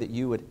 I pray that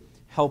you would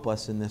help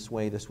us in this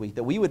way this week,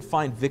 that we would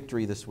find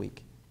victory this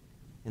week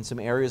in some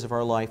areas of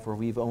our life where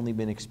we've only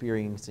been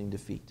experiencing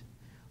defeat.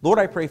 Lord,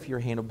 I pray for your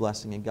hand of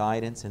blessing and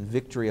guidance and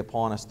victory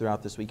upon us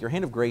throughout this week, your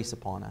hand of grace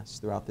upon us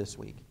throughout this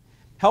week.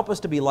 Help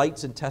us to be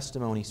lights and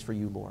testimonies for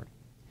you, Lord.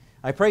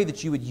 I pray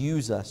that you would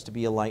use us to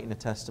be a light and a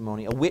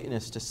testimony, a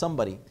witness to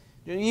somebody,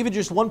 even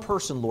just one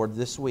person, Lord,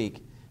 this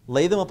week.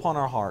 Lay them upon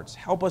our hearts.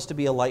 Help us to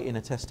be a light and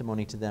a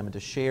testimony to them and to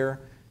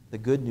share the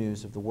good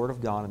news of the Word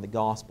of God and the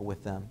gospel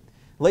with them.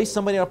 Lay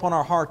somebody upon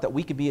our heart that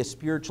we could be a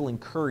spiritual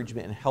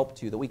encouragement and help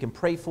to, that we can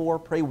pray for,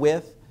 pray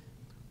with.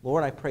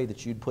 Lord, I pray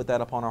that you'd put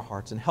that upon our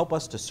hearts and help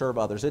us to serve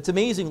others. It's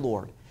amazing,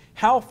 Lord,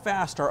 how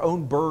fast our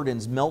own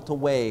burdens melt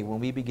away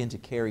when we begin to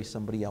carry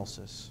somebody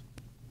else's.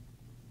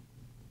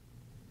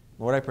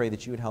 Lord, I pray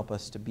that you would help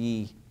us to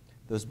be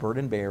those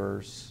burden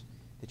bearers,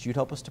 that you'd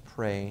help us to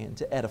pray and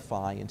to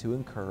edify and to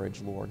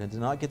encourage, Lord, and to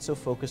not get so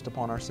focused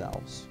upon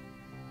ourselves.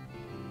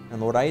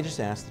 And Lord, I just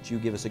ask that you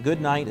give us a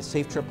good night, a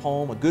safe trip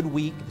home, a good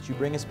week, that you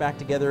bring us back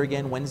together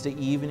again Wednesday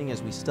evening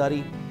as we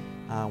study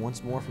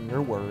once more from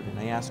your word. And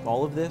I ask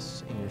all of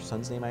this in your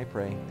Son's name I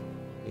pray.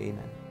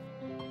 Amen.